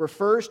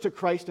 refers to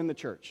Christ and the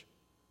church.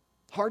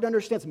 Hard to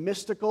understand. It's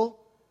mystical,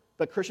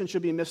 but Christians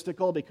should be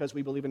mystical because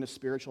we believe in a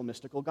spiritual,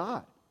 mystical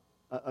God.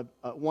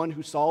 One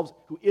who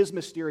is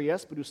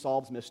mysterious, but who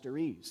solves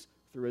mysteries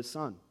through his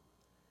Son.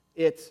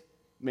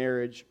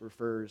 Marriage,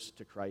 refers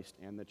to Christ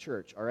and the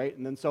church. All right?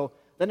 And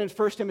then in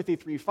 1 Timothy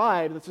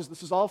 3:5,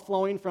 this is all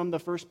flowing from the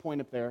first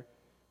point up there,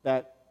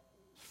 that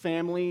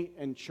family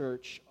and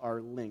church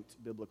are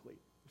linked biblically.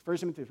 1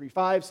 Timothy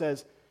 3:5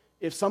 says,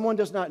 if someone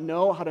does not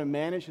know how to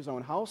manage his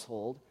own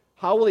household,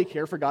 how will he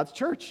care for God's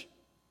church?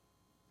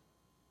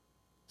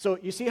 So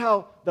you see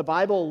how the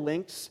Bible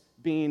links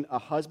being a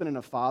husband and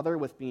a father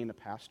with being a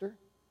pastor?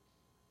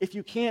 If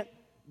you can't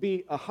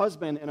be a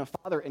husband and a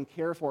father and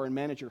care for and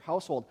manage your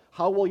household,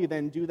 how will you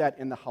then do that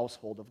in the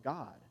household of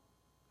God?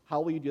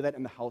 How will you do that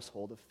in the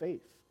household of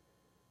faith?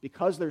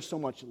 Because there's so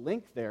much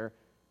link there,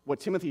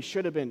 what Timothy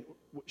should have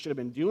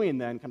been doing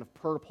then, kind of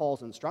per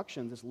Paul's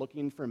instructions, is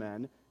looking for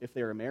men, if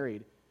they were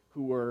married,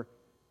 who were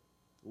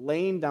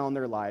laying down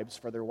their lives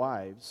for their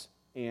wives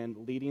and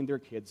leading their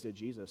kids to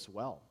Jesus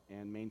well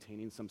and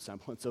maintaining some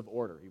semblance of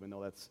order, even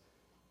though that's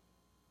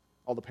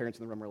all the parents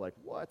in the room are like,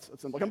 what?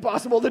 It's like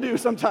impossible to do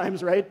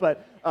sometimes, right?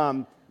 But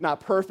not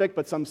perfect,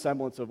 but some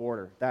semblance of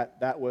order.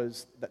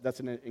 That's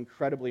an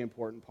incredibly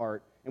important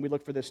part. And we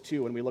look for this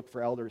too, and we look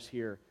for elders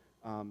here,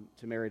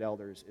 to married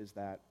elders, is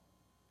that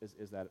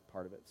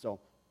part of it. So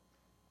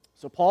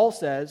Paul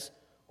says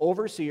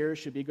overseers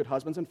should be good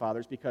husbands and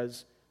fathers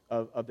because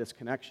of this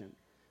connection.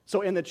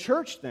 So in the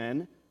church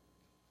then,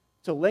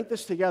 to link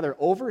this together,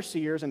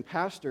 overseers and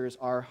pastors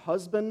are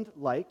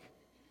husband-like,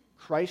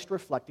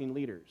 Christ-reflecting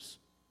leaders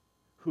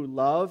who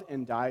love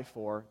and die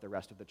for the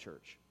rest of the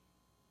church.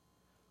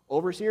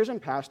 Overseers and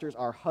pastors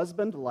are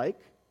husband-like,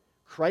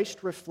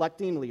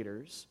 Christ-reflecting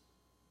leaders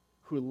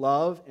who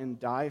love and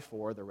die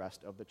for the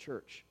rest of the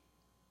church.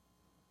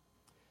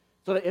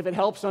 So that if it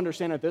helps to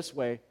understand it this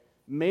way,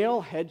 male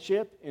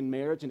headship in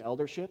marriage and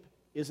eldership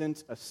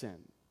isn't a sin.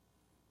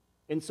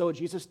 And so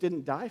Jesus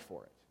didn't die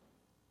for it.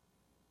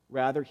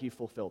 Rather, he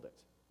fulfilled it.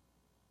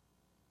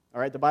 All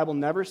right, the Bible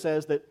never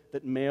says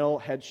that male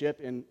headship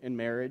in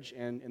marriage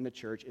and in the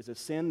church is a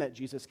sin that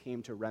Jesus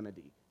came to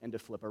remedy and to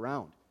flip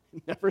around.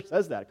 It never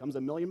says that. It comes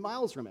a million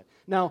miles from it.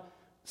 Now,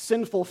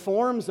 sinful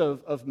forms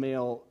of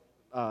male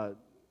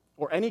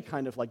or any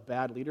kind of like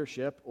bad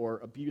leadership or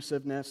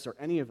abusiveness or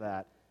any of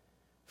that,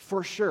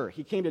 for sure,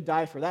 he came to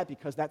die for that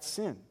because that's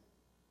sin.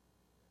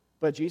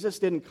 But Jesus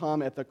didn't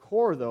come at the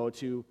core, though,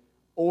 to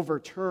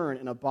overturn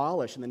and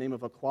abolish in the name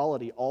of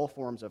equality all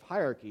forms of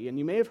hierarchy. And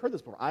you may have heard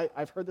this before.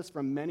 I've heard this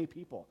from many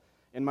people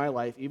in my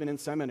life, even in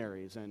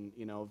seminaries, and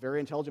very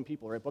intelligent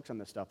people write books on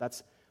this stuff.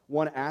 That's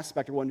one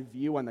aspect or one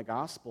view on the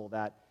gospel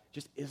that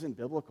just isn't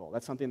biblical.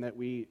 That's something that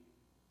we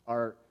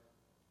are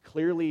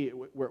clearly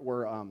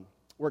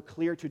we're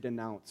clear to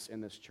denounce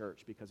in this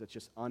church because it's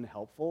just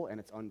unhelpful and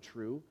it's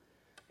untrue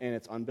and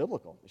it's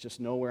unbiblical. It's just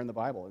nowhere in the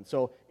Bible. And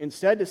so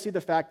instead, to see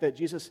the fact that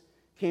Jesus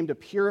came to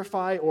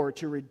purify or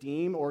to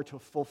redeem or to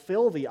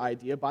fulfill the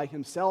idea by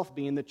himself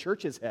being the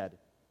church's head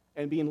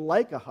and being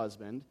like a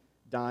husband,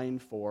 dying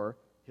for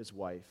his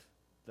wife,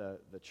 the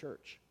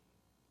church.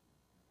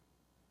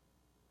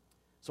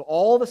 So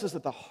all this is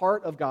at the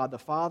heart of God the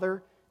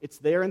Father. It's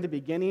there in the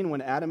beginning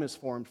when Adam is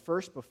formed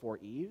first before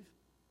Eve.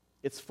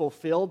 It's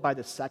fulfilled by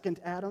the second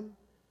Adam,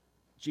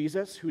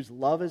 Jesus, whose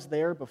love is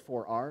there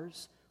before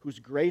ours, whose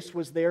grace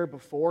was there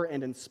before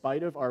and in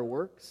spite of our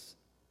works.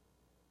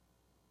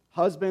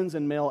 Husbands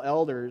and male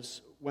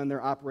elders, when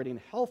they're operating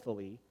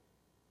healthily,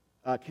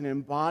 can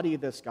embody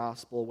this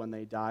gospel when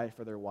they die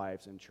for their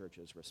wives in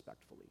churches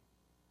respectfully.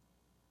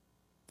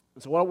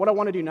 And so what I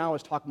want to do now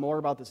is talk more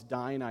about this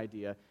dying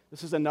idea.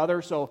 This is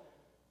another, so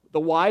the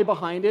why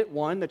behind it,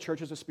 one, the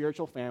church is a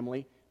spiritual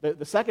family.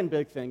 The second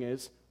big thing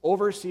is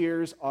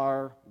overseers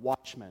are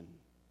watchmen.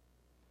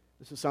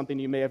 This is something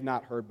you may have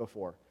not heard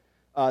before.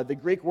 The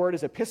Greek word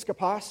is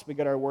episkopos. We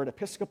get our word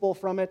episcopal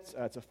from it.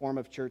 It's a form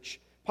of church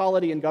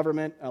polity and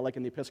government, like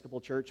in the Episcopal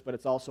Church, but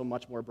it's also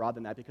much more broad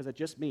than that because it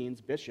just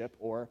means bishop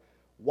or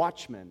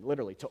watchman,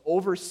 literally, to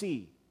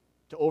oversee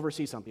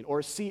something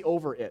or see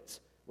over it,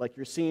 like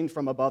you're seeing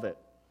from above it.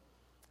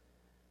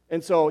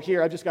 And so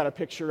here I've just got a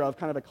picture of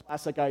kind of a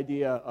classic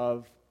idea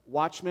of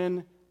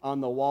watchmen on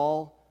the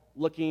wall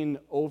looking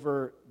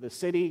over the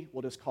city.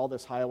 We'll just call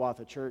this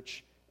Hiawatha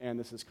Church, and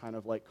this is kind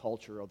of like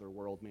culture of the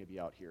world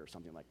maybe out here or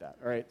something like that.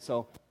 All right,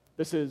 so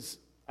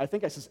I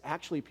think this is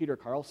actually Peter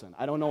Carlson.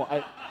 I don't know.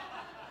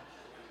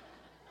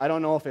 I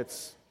don't know if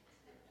it's,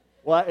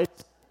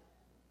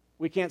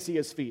 we can't see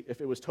his feet. If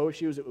it was toe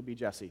shoes, it would be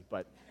Jesse,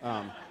 but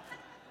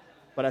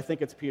I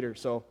think it's Peter,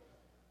 so.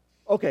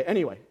 Okay,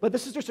 anyway, but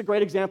this is just a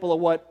great example of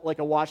what, like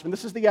a watchman,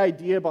 this is the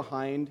idea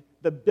behind,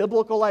 the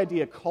biblical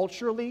idea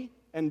culturally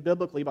and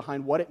biblically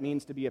behind what it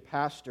means to be a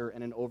pastor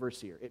and an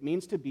overseer. It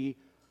means to be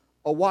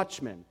a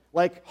watchman.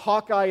 Like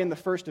Hawkeye in the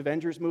first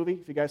Avengers movie,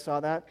 if you guys saw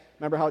that.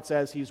 Remember how it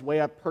says he's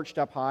way up, perched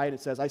up high, and it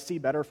says, I see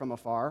better from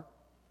afar?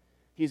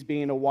 He's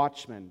being a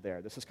watchman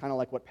there. This is kind of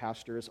like what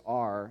pastors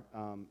are,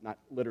 not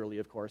literally,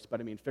 of course, but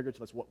I mean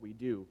figuratively, that's what we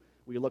do.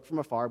 We look from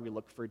afar, we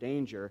look for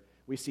danger,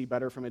 we see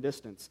better from a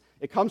distance.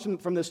 It comes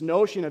from this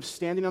notion of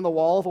standing on the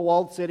wall of a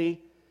walled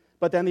city,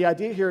 but then the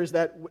idea here is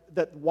that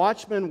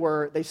watchmen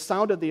they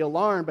sounded the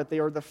alarm, but they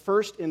were the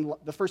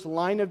first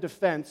line of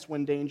defense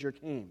when danger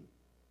came.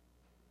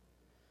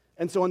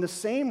 And so in the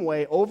same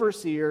way,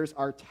 overseers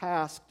are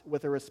tasked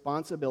with a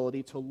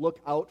responsibility to look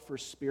out for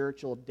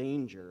spiritual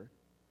danger,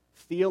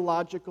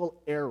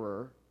 theological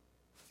error,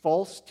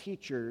 false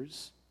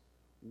teachers,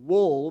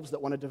 wolves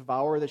that want to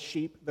devour the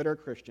sheep that are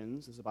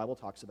Christians, as the Bible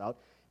talks about,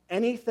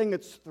 anything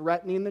that's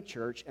threatening the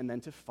church, and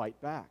then to fight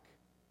back.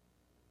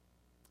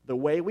 The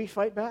way we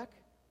fight back?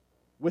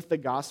 With the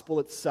gospel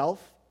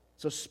itself,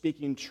 so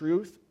speaking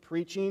truth,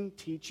 preaching,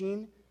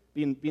 teaching,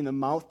 being the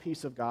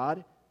mouthpiece of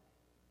God,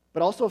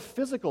 but also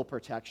physical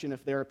protection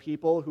if there are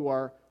people who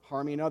are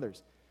harming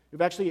others.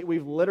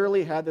 We've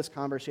literally had this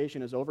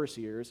conversation as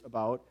overseers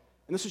about,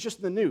 and this is just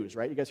in the news,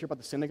 right? You guys hear about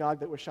the synagogue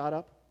that was shot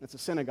up? It's a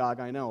synagogue,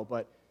 I know,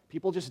 but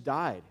people just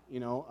died,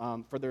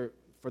 for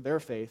their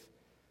faith.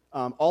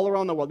 All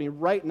around the world. I mean,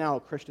 right now,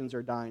 Christians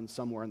are dying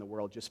somewhere in the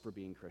world just for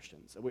being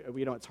Christians.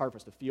 It's hard for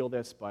us to feel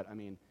this, but I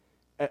mean,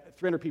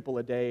 300 people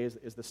a day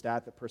is the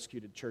stat that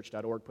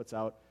persecutedchurch.org puts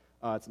out.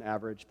 It's an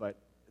average, but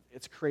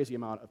it's a crazy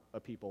amount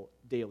of people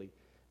daily.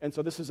 And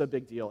so this is a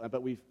big deal.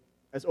 But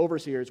as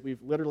overseers,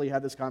 we've literally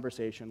had this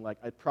conversation. Like,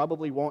 it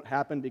probably won't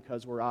happen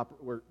because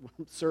we're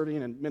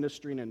serving and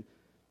ministering and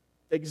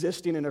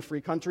existing in a free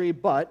country,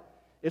 but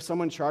if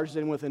someone charges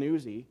in with an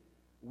Uzi,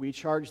 we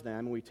charge them,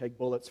 and we take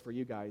bullets for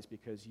you guys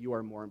because you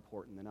are more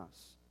important than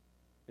us.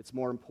 It's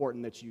more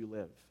important that you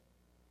live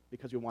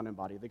because we want to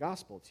embody the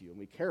gospel to you, and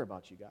we care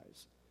about you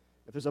guys.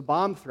 If there's a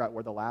bomb threat,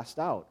 we're the last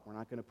out. We're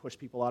not going to push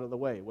people out of the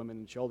way, women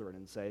and children,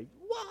 and say,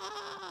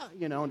 wah,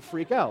 and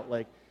freak out.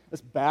 Like,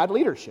 that's bad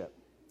leadership,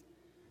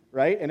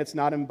 right? And it's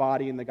not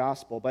embodying the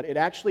gospel, but it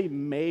actually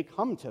may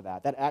come to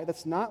that.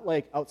 That's not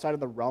like outside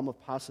of the realm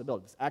of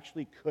possibility. This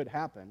actually could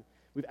happen.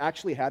 We've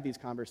actually had these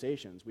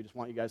conversations. We just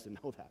want you guys to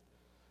know that.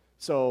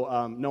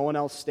 So no one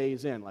else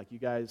stays in. Like, you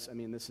guys, I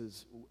mean,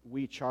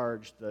 we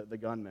charge the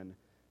gunmen.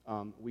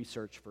 We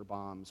search for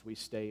bombs. We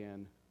stay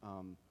in.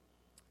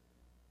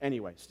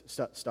 Anyway,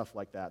 stuff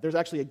like that. There's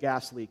actually a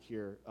gas leak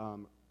here.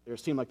 It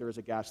seemed like there was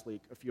a gas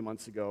leak a few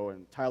months ago,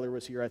 and Tyler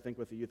was here, I think,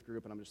 with the youth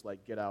group, and I'm just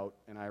like, get out,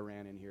 and I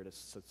ran in here to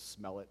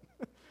smell it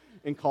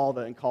and call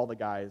the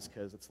guys,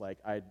 because it's like,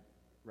 I'd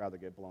rather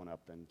get blown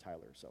up than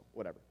Tyler, so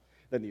whatever,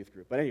 than the youth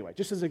group. But anyway,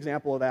 just as an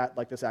example of that,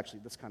 like this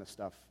kind of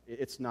stuff,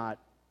 it's not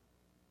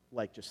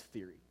like just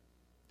theory.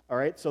 All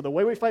right, so the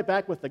way we fight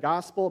back with the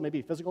gospel,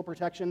 maybe physical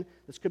protection,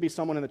 this could be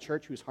someone in the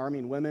church who's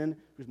harming women,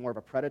 who's more of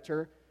a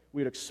predator.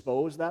 We'd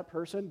expose that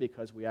person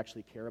because we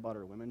actually care about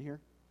our women here.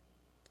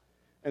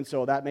 And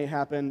so that may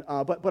happen,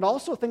 but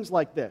also things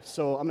like this.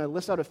 So I'm going to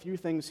list out a few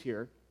things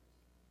here.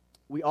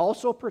 We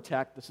also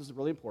protect, this is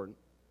really important,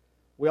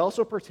 we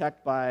also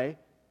protect by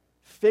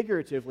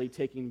figuratively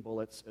taking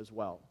bullets as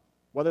well.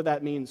 Whether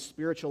that means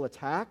spiritual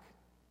attack,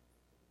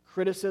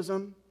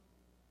 criticism,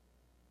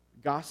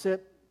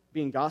 gossip,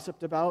 being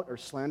gossiped about or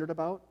slandered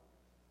about,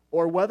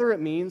 or whether it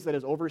means that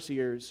as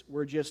overseers,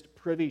 we're just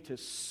privy to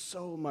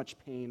so much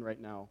pain right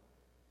now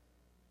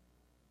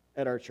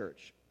at our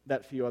church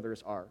that few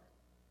others are.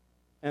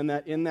 And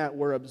that in that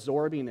we're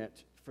absorbing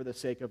it for the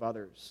sake of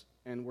others,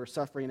 and we're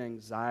suffering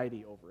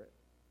anxiety over it.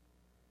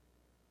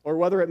 or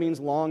whether it means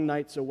long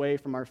nights away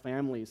from our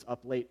families,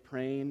 up late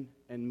praying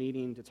and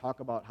meeting to talk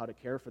about how to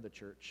care for the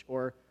church,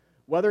 or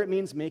whether it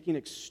means making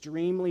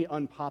extremely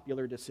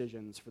unpopular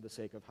decisions for the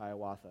sake of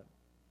Hiawatha,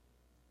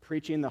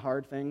 preaching the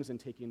hard things and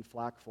taking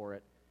flack for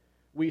it.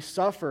 We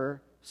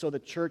suffer so the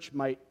church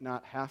might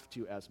not have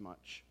to as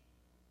much.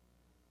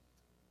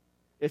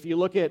 If you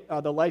look at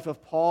the life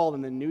of Paul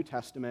in the New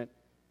Testament,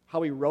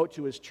 how he wrote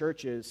to his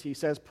churches, he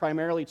says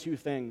primarily two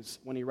things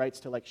when he writes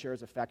to share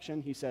his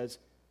affection. He says,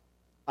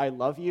 I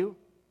love you,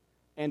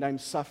 and I'm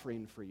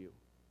suffering for you.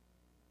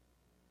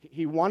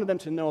 He wanted them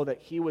to know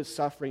that he was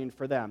suffering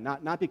for them,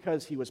 not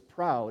because he was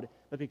proud,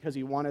 but because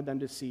he wanted them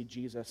to see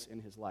Jesus in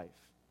his life.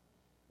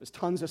 There's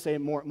tons to say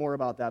more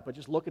about that, but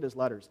just look at his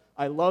letters.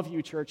 I love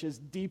you, churches,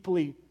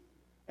 deeply,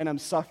 and I'm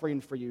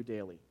suffering for you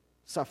daily.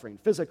 Suffering,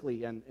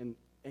 physically and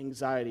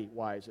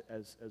anxiety-wise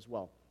as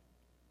well.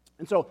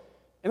 And so,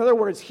 in other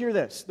words, hear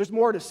this. There's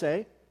more to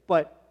say,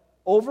 but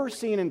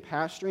overseeing and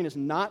pastoring is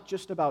not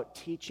just about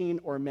teaching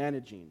or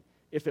managing.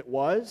 If it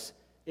was,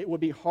 it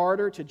would be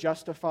harder to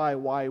justify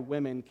why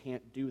women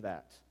can't do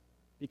that.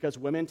 Because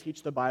women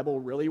teach the Bible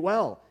really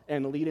well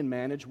and lead and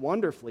manage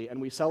wonderfully, and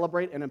we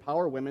celebrate and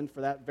empower women for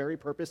that very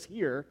purpose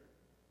here,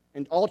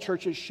 and all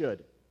churches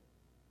should.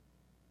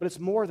 But it's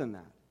more than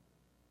that.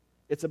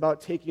 It's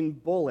about taking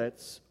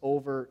bullets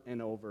over and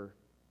over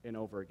and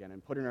over again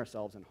and putting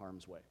ourselves in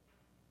harm's way.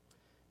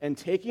 And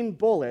taking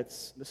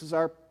bullets, this is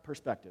our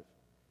perspective,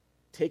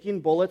 taking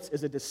bullets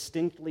is a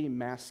distinctly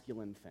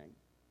masculine thing.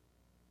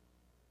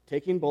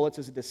 Taking bullets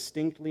is a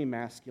distinctly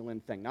masculine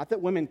thing. Not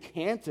that women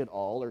can't at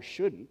all or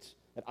shouldn't.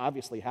 That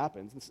obviously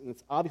happens. And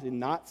it's obviously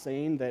not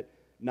saying that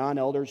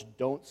non-elders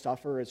don't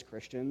suffer as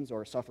Christians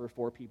or suffer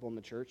for people in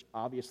the church.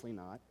 Obviously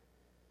not.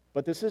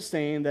 But this is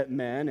saying that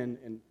men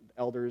and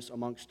elders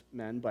amongst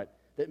men, but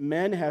that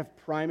men have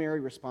primary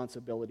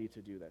responsibility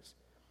to do this.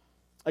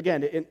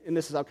 Again, and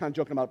this is, I'm kind of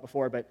joking about it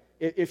before, but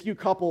if you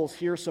couples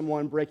hear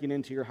someone breaking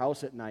into your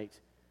house at night,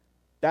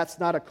 that's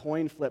not a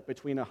coin flip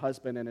between a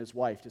husband and his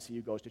wife to see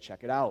who goes to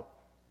check it out.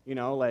 You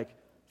know, like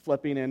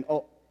flipping in,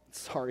 oh,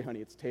 sorry, honey,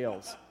 it's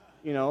tails.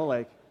 You know,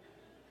 like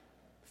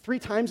 3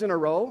 times in a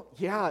row,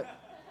 yeah,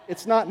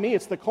 it's not me,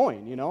 it's the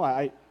coin, you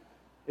know,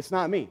 it's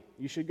not me,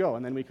 you should go.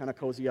 And then we kind of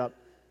cozy up.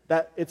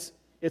 That it's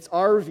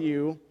our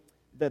view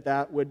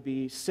that would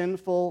be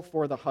sinful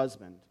for the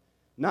husband,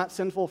 not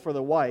sinful for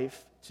the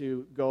wife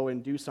to go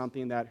and do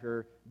something that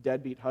her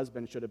deadbeat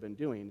husband should have been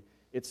doing.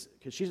 It's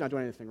because she's not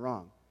doing anything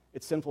wrong.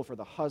 It's sinful for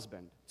the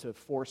husband to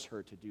force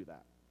her to do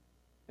that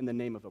in the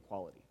name of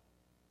equality.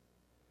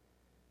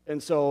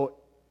 And so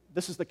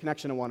this is the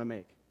connection I want to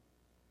make.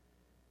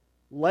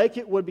 Like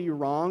it would be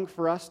wrong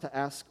for us to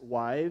ask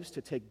wives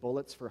to take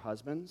bullets for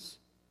husbands,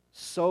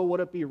 so would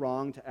it be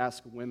wrong to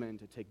ask women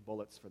to take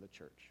bullets for the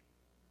church.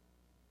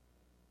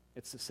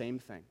 It's the same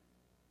thing.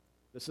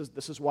 This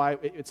is why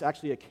it's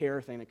actually a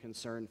care thing, a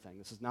concern thing.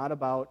 This is not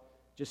about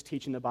just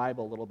teaching the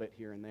Bible a little bit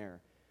here and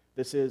there.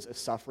 This is a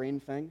suffering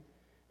thing,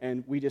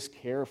 and we just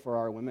care for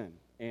our women.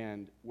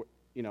 And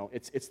you know,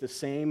 it's the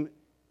same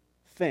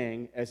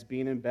thing as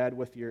being in bed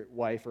with your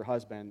wife or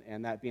husband,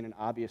 and that being an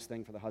obvious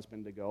thing for the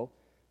husband to go,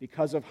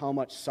 because of how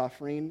much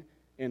suffering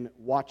and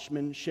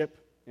watchmanship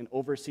and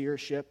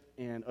overseership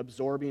and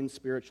absorbing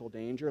spiritual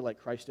danger like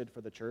Christ did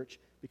for the church,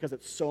 because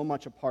it's so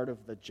much a part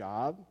of the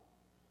job,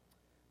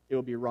 it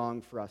would be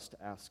wrong for us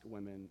to ask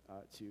women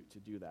to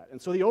do that.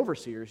 And so the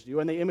overseers do,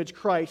 and they image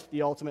Christ,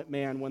 the ultimate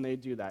man, when they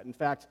do that. In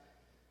fact,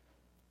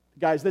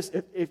 guys,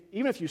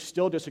 even if you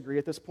still disagree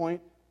at this point,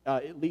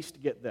 at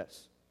least get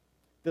this.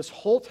 This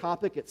whole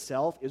topic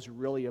itself is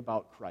really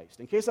about Christ.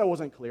 In case I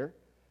wasn't clear,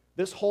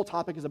 this whole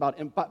topic is about,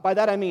 and by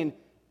that I mean,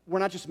 we're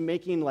not just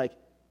making like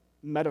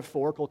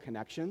metaphorical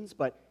connections,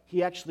 but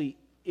he actually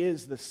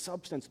is the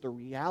substance, the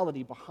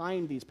reality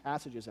behind these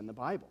passages in the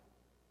Bible.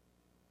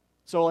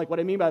 So like what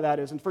I mean by that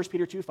is in 1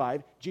 Peter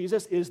 2:5,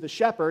 Jesus is the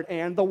shepherd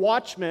and the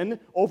watchman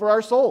over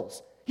our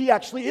souls. He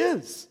actually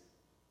is,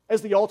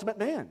 as the ultimate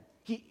man.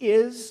 He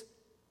is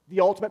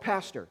the ultimate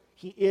pastor.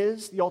 He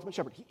is the ultimate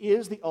shepherd. He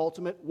is the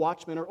ultimate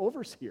watchman or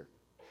overseer.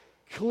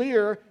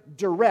 Clear,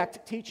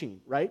 direct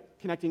teaching, right?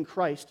 Connecting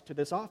Christ to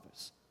this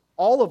office.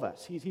 All of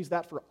us. He's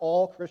that for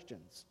all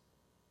Christians.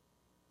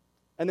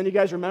 And then you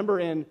guys remember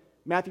in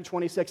Matthew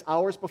 26,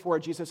 hours before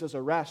Jesus'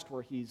 arrest,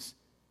 where he's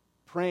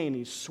praying,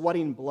 he's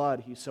sweating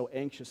blood, he's so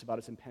anxious about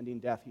his impending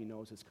death, he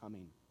knows it's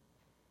coming.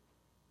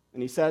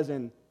 And he says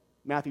in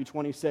Matthew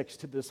 26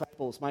 to the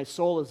disciples, "My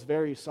soul is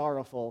very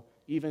sorrowful,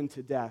 even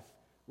to death.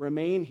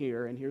 Remain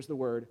here," and here's the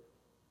word,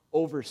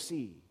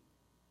 "oversee,"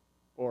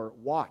 or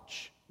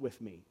watch with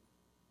me.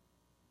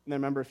 And then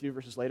remember a few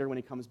verses later when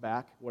he comes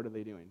back, what are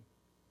they doing?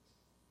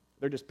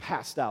 They're just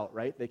passed out,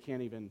 right? They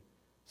can't even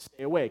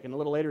stay awake. And a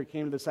little later he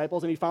came to the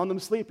disciples and he found them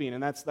sleeping.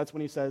 And that's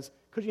when he says,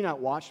 "Could you not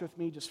watch with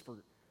me just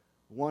for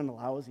one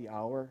lousy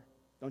hour?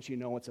 Don't you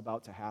know what's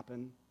about to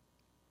happen?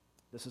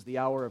 This is the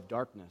hour of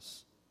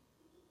darkness."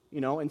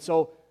 You know, and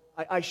so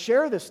I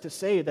share this to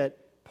say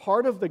that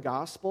part of the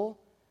gospel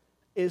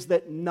is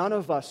that none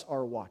of us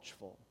are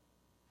watchful.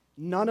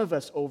 None of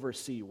us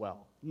oversee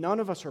well. None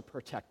of us are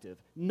protective.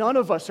 None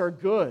of us are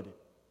good.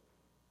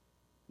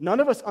 None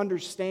of us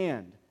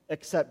understand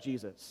except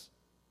Jesus.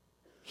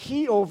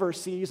 He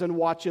oversees and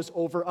watches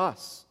over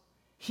us.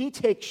 He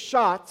takes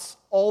shots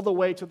all the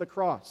way to the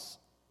cross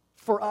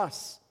for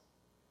us.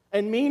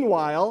 And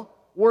meanwhile,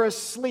 we're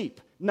asleep,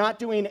 not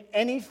doing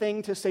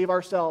anything to save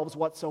ourselves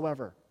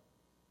whatsoever.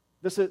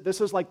 This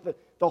is like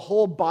the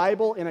whole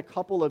Bible in a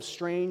couple of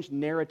strange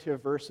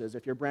narrative verses,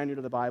 if you're brand new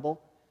to the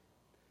Bible.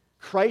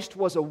 Christ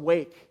was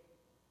awake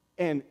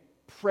and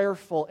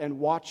prayerful and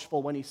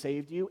watchful when he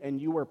saved you,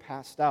 and you were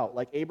passed out.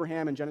 Like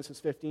Abraham in Genesis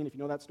 15, if you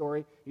know that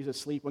story, he's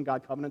asleep when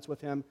God covenants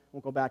with him.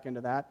 Won't go back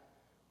into that.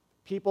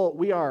 People,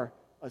 we are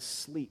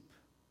asleep.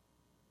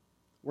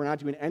 We're not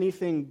doing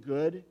anything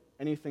good,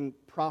 anything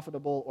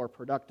profitable or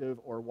productive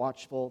or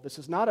watchful. This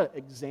is not an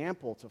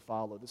example to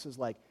follow. This is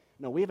like,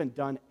 no, we haven't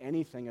done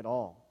anything at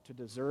all to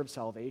deserve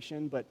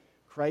salvation, but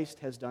Christ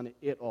has done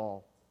it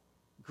all.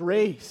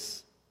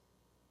 Grace.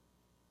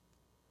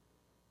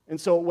 And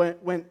so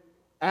when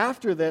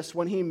after this,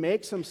 when he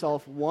makes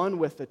himself one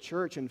with the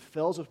church and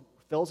fills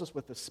us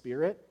with the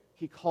Spirit,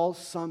 he calls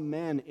some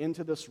men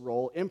into this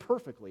role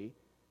imperfectly,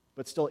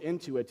 but still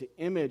into it, to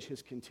image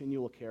his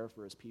continual care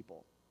for his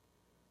people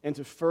and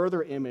to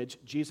further image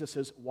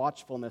Jesus'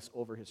 watchfulness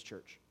over his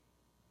church.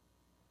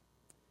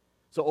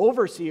 So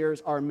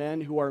overseers are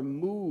men who are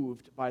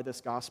moved by this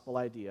gospel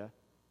idea,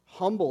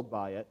 humbled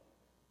by it,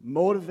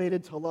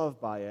 motivated to love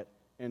by it,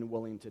 and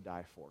willing to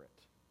die for it.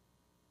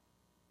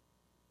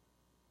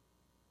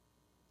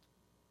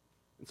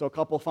 And so a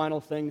couple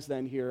final things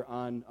then here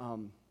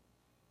on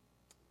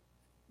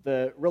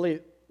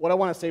what I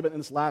want to say about in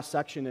this last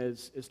section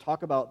is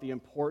talk about the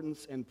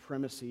importance and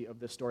primacy of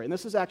this story. And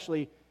this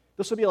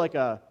will be like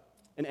an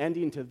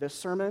ending to this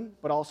sermon,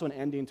 but also an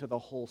ending to the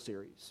whole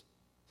series.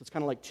 So it's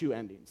kind of like two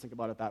endings. Think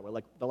about it that way.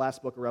 Like the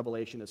last book of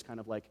Revelation is kind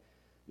of like,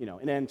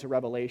 an end to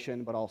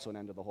Revelation, but also an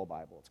end to the whole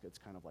Bible. It's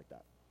kind of like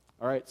that.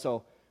 All right,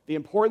 so the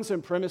importance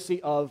and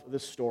primacy of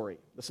this story.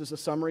 This is a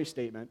summary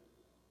statement.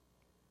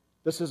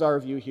 This is our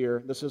view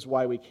here. This is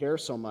why we care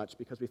so much,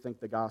 because we think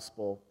the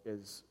gospel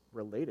is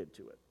related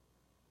to it.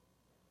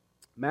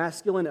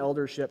 Masculine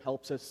eldership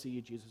helps us see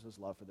Jesus'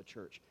 love for the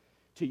church.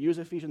 To use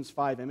Ephesians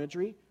 5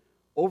 imagery,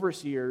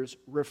 overseers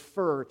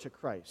refer to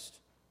Christ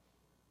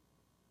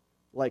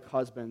like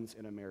husbands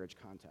in a marriage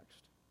context.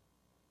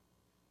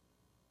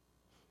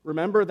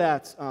 Remember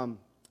that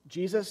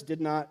Jesus did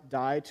not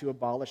die to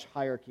abolish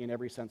hierarchy in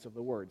every sense of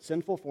the word.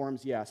 Sinful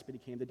forms, yes, but he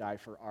came to die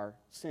for our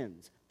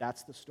sins.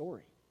 That's the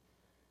story.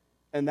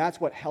 And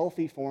that's what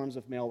healthy forms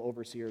of male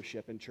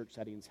overseership in church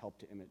settings help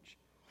to image.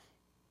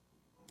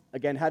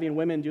 Again, having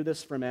women do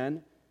this for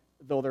men,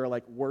 though there are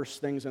like worse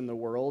things in the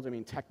world,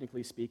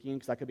 technically speaking,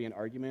 because that could be an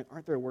argument,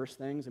 aren't there worse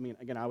things?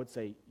 Again, I would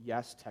say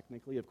yes,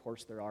 technically, of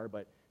course there are,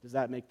 but does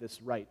that make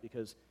this right?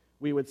 Because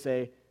we would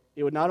say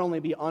it would not only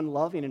be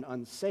unloving and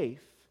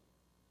unsafe,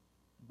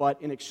 but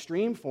in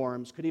extreme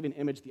forms could even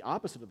image the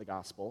opposite of the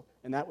gospel,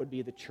 and that would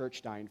be the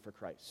church dying for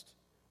Christ.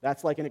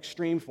 That's like in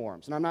extreme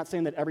forms. And I'm not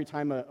saying that every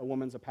time a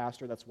woman's a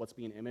pastor, that's what's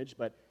being imaged,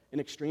 but in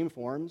extreme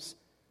forms,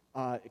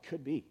 it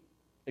could be.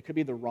 It could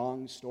be the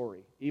wrong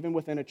story. Even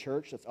within a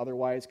church that's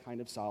otherwise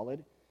kind of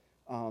solid,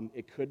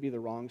 it could be the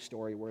wrong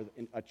story where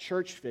a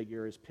church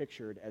figure is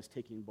pictured as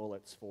taking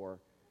bullets for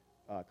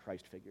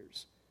Christ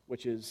figures,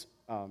 which is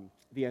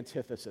the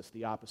antithesis,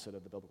 the opposite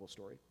of the biblical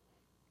story.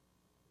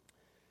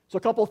 So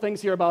a couple things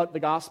here about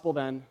the gospel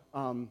then.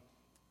 And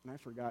I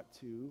forgot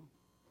to...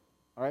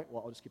 All right,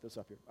 well, I'll just keep this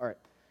up here. All right.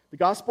 The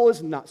gospel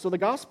is not,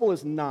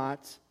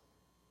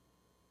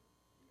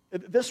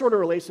 this sort of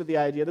relates to the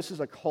idea, this is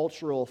a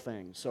cultural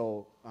thing.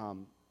 So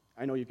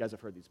I know you guys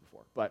have heard these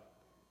before, but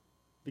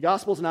the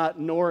gospel is not,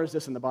 nor is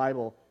this in the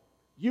Bible,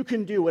 you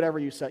can do whatever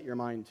you set your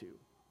mind to.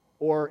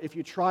 Or if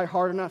you try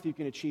hard enough, you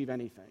can achieve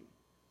anything.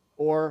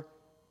 Or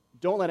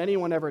don't let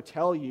anyone ever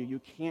tell you you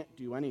can't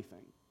do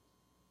anything.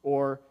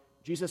 Or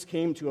Jesus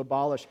came to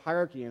abolish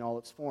hierarchy in all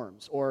its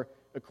forms. Or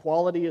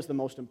equality is the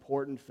most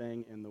important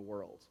thing in the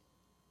world.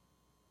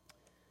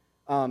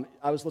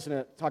 I was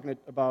talking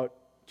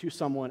to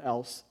someone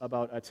else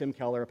about Tim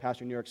Keller, a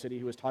pastor in New York City,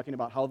 who was talking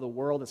about how the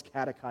world is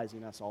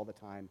catechizing us all the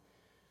time.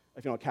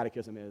 If you know what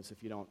catechism is,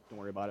 if you don't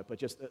worry about it. But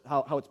just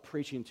how it's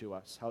preaching to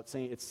us, how it's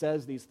saying, it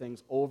says these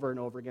things over and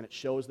over again. It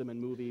shows them in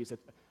movies.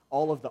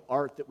 All of the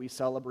art that we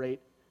celebrate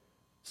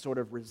sort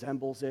of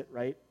resembles it,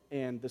 right?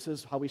 And this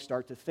is how we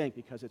start to think,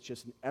 because it's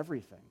just in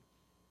everything.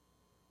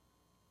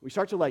 We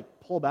start to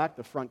pull back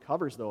the front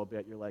covers though a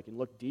bit. You're and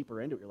look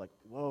deeper into it. You're like,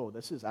 whoa,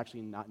 this is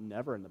actually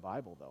never in the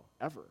Bible though,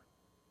 ever.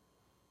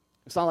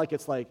 It's not like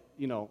it's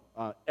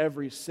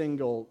every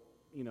single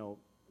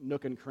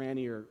nook and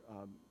cranny or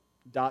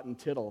dot and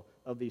tittle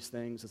of these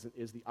things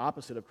is the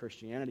opposite of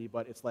Christianity.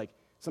 But it's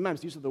sometimes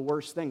these are the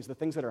worst things, the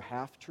things that are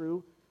half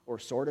true or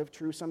sort of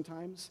true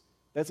sometimes.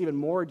 That's even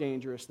more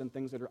dangerous than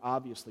things that are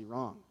obviously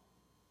wrong.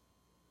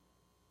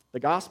 The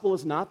gospel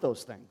is not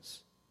those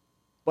things.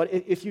 But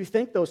if you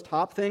think those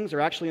top things are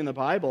actually in the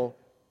Bible,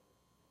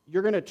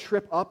 you're going to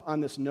trip up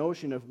on this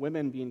notion of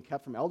women being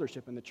kept from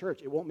eldership in the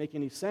church. It won't make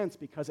any sense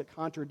because it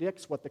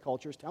contradicts what the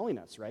culture is telling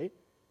us, right?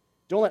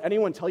 Don't let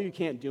anyone tell you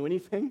can't do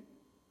anything.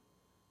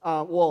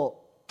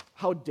 Well,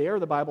 how dare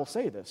the Bible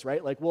say this,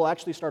 right? Like, we'll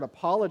actually start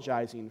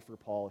apologizing for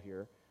Paul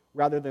here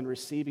rather than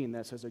receiving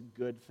this as a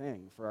good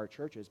thing for our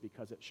churches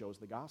because it shows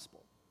the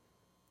gospel.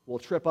 We'll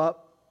trip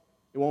up.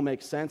 It won't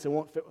make sense. It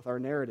won't fit with our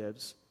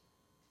narratives.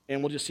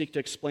 And we'll just seek to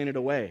explain it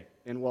away,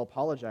 and we'll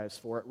apologize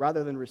for it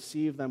rather than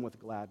receive them with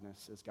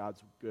gladness as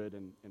God's good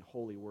and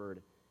holy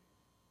word,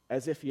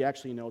 as if he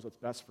actually knows what's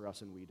best for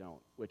us and we don't,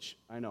 which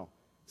I know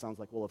sounds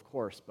like, well, of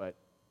course, but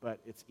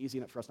it's easy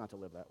enough for us not to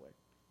live that way.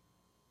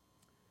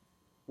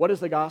 What is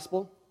the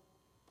gospel?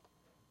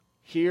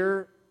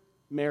 Here,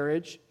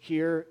 marriage.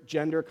 Here,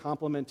 gender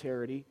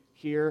complementarity.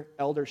 Here,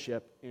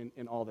 eldership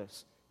in all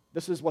this.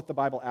 This is what the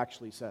Bible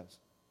actually says.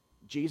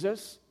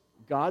 Jesus,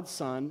 God's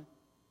Son,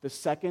 the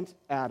second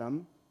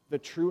Adam, the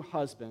true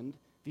husband,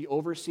 the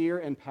overseer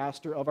and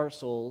pastor of our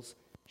souls,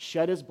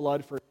 shed his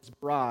blood for his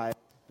bride,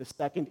 the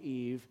second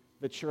Eve,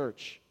 the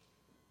church.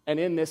 And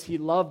in this, he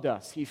loved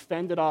us. He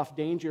fended off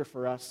danger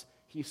for us.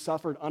 He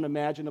suffered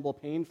unimaginable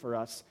pain for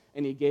us,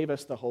 and he gave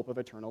us the hope of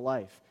eternal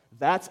life.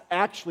 That's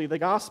actually the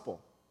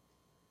gospel.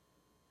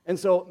 And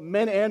so,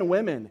 men and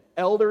women,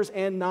 elders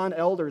and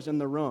non-elders in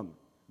the room,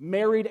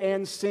 married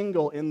and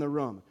single in the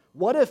room,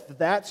 what if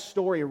that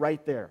story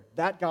right there,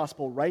 that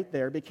gospel right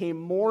there, became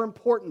more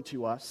important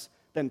to us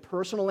than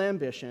personal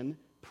ambition,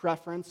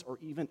 preference, or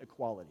even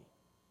equality?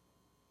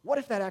 What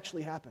if that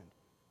actually happened?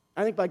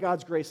 I think by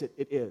God's grace it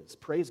is.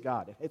 Praise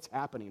God. It's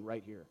happening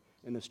right here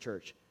in this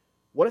church.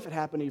 What if it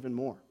happened even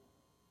more?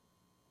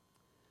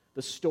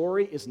 The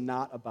story is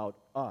not about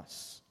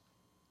us.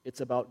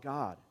 It's about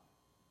God.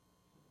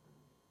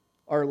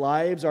 Our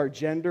lives, our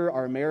gender,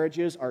 our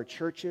marriages, our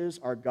churches,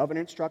 our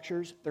governance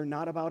structures, they're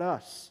not about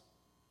us.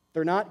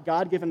 They're not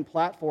God-given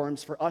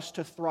platforms for us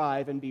to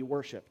thrive and be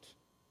worshiped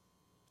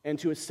and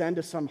to ascend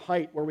to some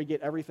height where we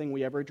get everything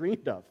we ever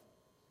dreamed of.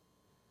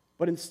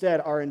 But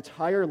instead, our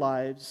entire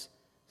lives,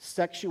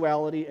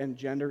 sexuality and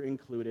gender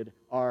included,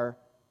 are,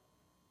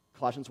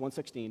 Colossians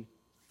 1:16,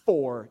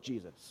 for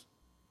Jesus.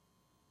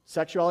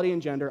 Sexuality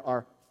and gender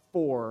are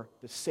for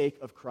the sake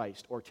of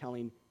Christ or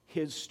telling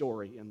his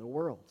story in the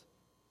world.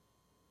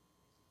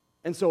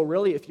 And so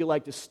really, if you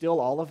distill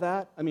all of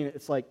that,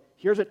 it's like,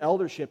 here's what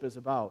eldership is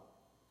about.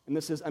 And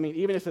this is,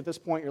 even if at this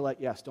point you're like,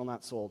 yeah, still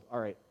not sold, all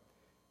right.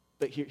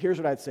 But here's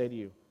what I'd say to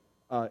you.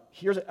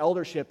 Here's what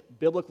eldership,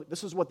 biblically,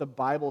 this is what the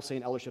Bible is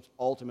saying eldership's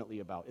ultimately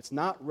about. It's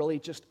not really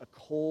just a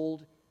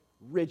cold,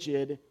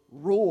 rigid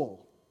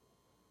rule.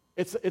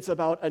 It's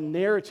about a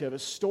narrative, a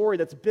story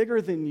that's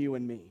bigger than you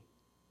and me.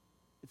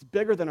 It's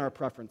bigger than our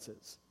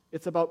preferences.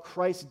 It's about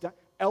Christ.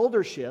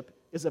 Eldership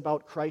is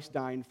about Christ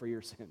dying for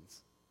your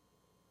sins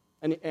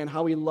and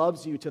how he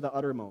loves you to the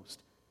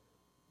uttermost.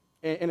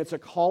 And it's a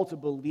call to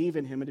believe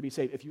in him and to be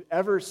saved. If you've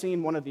ever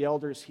seen one of the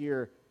elders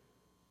here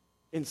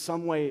in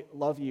some way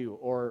love you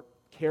or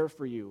care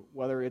for you,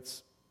 whether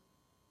it's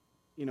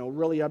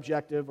really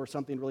objective or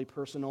something really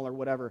personal or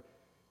whatever,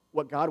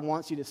 what God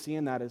wants you to see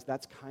in that is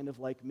that's kind of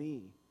like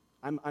me.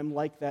 I'm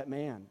like that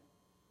man,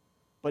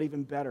 but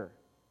even better.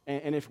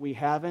 And if we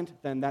haven't,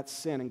 then that's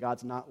sin, and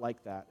God's not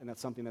like that, and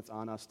that's something that's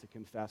on us to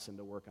confess and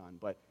to work on.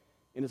 But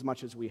in as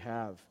much as we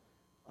have,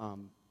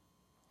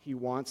 he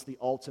wants the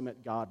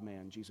ultimate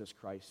God-man, Jesus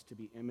Christ, to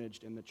be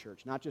imaged in the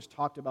church. Not just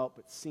talked about,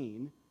 but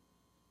seen.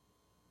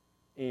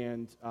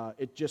 And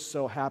it just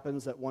so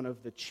happens that one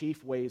of the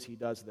chief ways he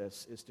does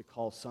this is to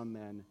call some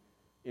men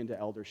into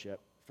eldership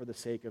for the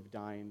sake of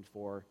dying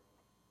for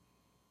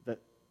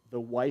the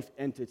wife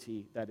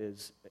entity that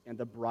is, and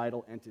the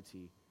bridal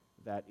entity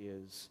that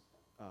is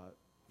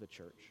the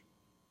church.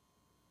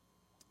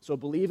 So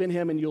believe in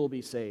him and you'll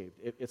be saved.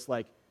 It's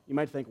like, you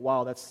might think,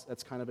 wow, that's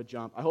kind of a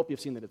jump. I hope you've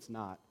seen that it's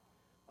not.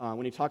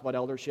 When you talk about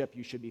eldership,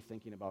 you should be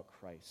thinking about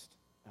Christ.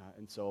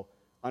 And so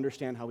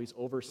understand how he's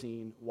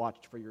overseen,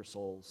 watched for your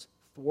souls,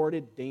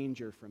 thwarted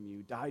danger from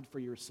you, died for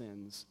your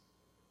sins,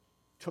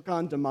 took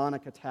on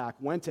demonic attack,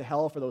 went to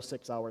hell for those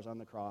 6 hours on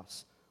the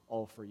cross,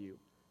 all for you.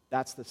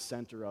 That's the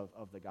center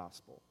of the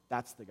gospel.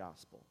 That's the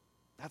gospel.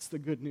 That's the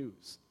good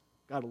news.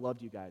 God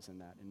loved you guys in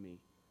that, and me.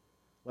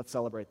 Let's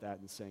celebrate that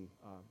and sing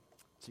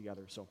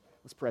together. So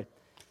let's pray.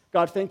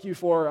 God, thanks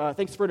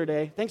for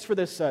today. Thanks for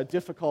this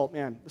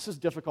this is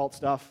difficult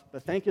stuff,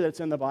 but thank you that it's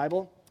in the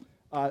Bible.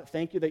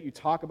 Thank you that you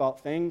talk about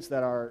things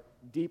that are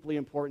deeply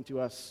important to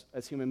us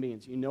as human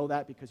beings. You know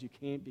that because you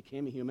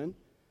became a human.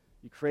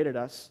 You created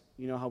us.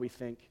 You know how we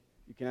think.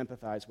 You can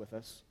empathize with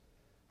us.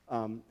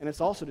 And it's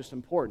also just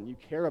important. You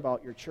care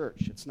about your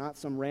church. It's not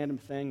some random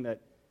thing that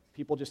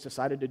people just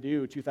decided to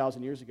do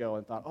 2,000 years ago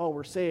and thought, oh,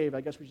 we're saved.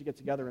 I guess we should get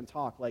together and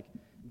talk.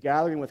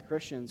 Gathering with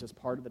Christians is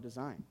part of the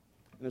design.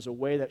 And there's a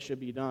way that should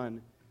be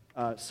done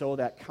so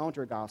that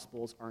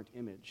counter-gospels aren't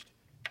imaged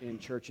in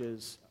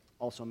churches,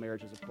 also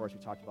marriages, of course, we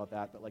talked about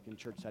that, but in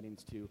church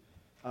settings too.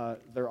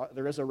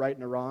 There is a right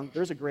and a wrong.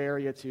 There's a gray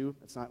area too.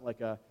 It's not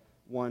like a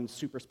one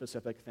super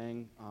specific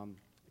thing.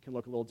 It can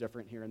look a little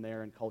different here and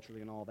there and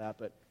culturally and all that,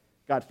 but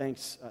God,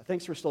 thanks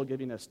for still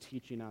giving us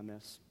teaching on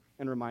this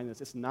and reminding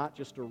us it's not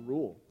just a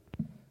rule.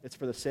 It's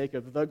for the sake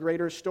of the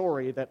greater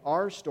story that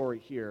our story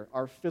here,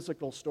 our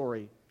physical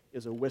story,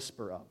 is a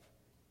whisper of,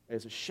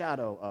 is a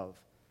shadow of.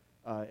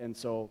 And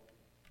so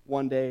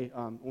one day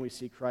when we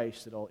see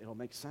Christ, it'll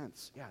make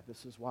sense. Yeah,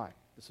 this is why.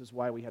 This is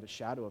why we had a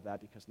shadow of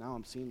that, because now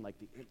I'm seeing like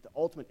the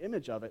ultimate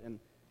image of it, and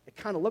it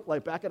kind of looked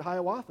like back at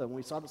Hiawatha when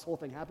we saw this whole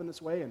thing happen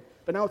this way,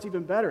 but now it's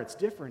even better. It's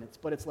different,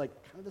 but it's like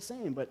kind of the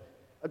same, but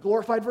a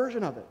glorified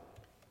version of it.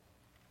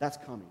 That's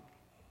coming.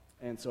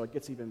 And so it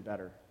gets even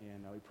better.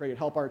 And we pray to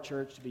help our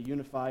church to be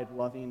unified,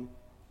 loving,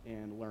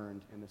 and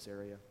learned in this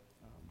area.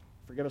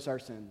 Forgive us our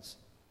sins.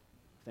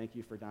 Thank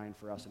you for dying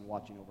for us and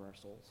watching over our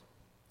souls.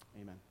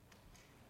 Amen.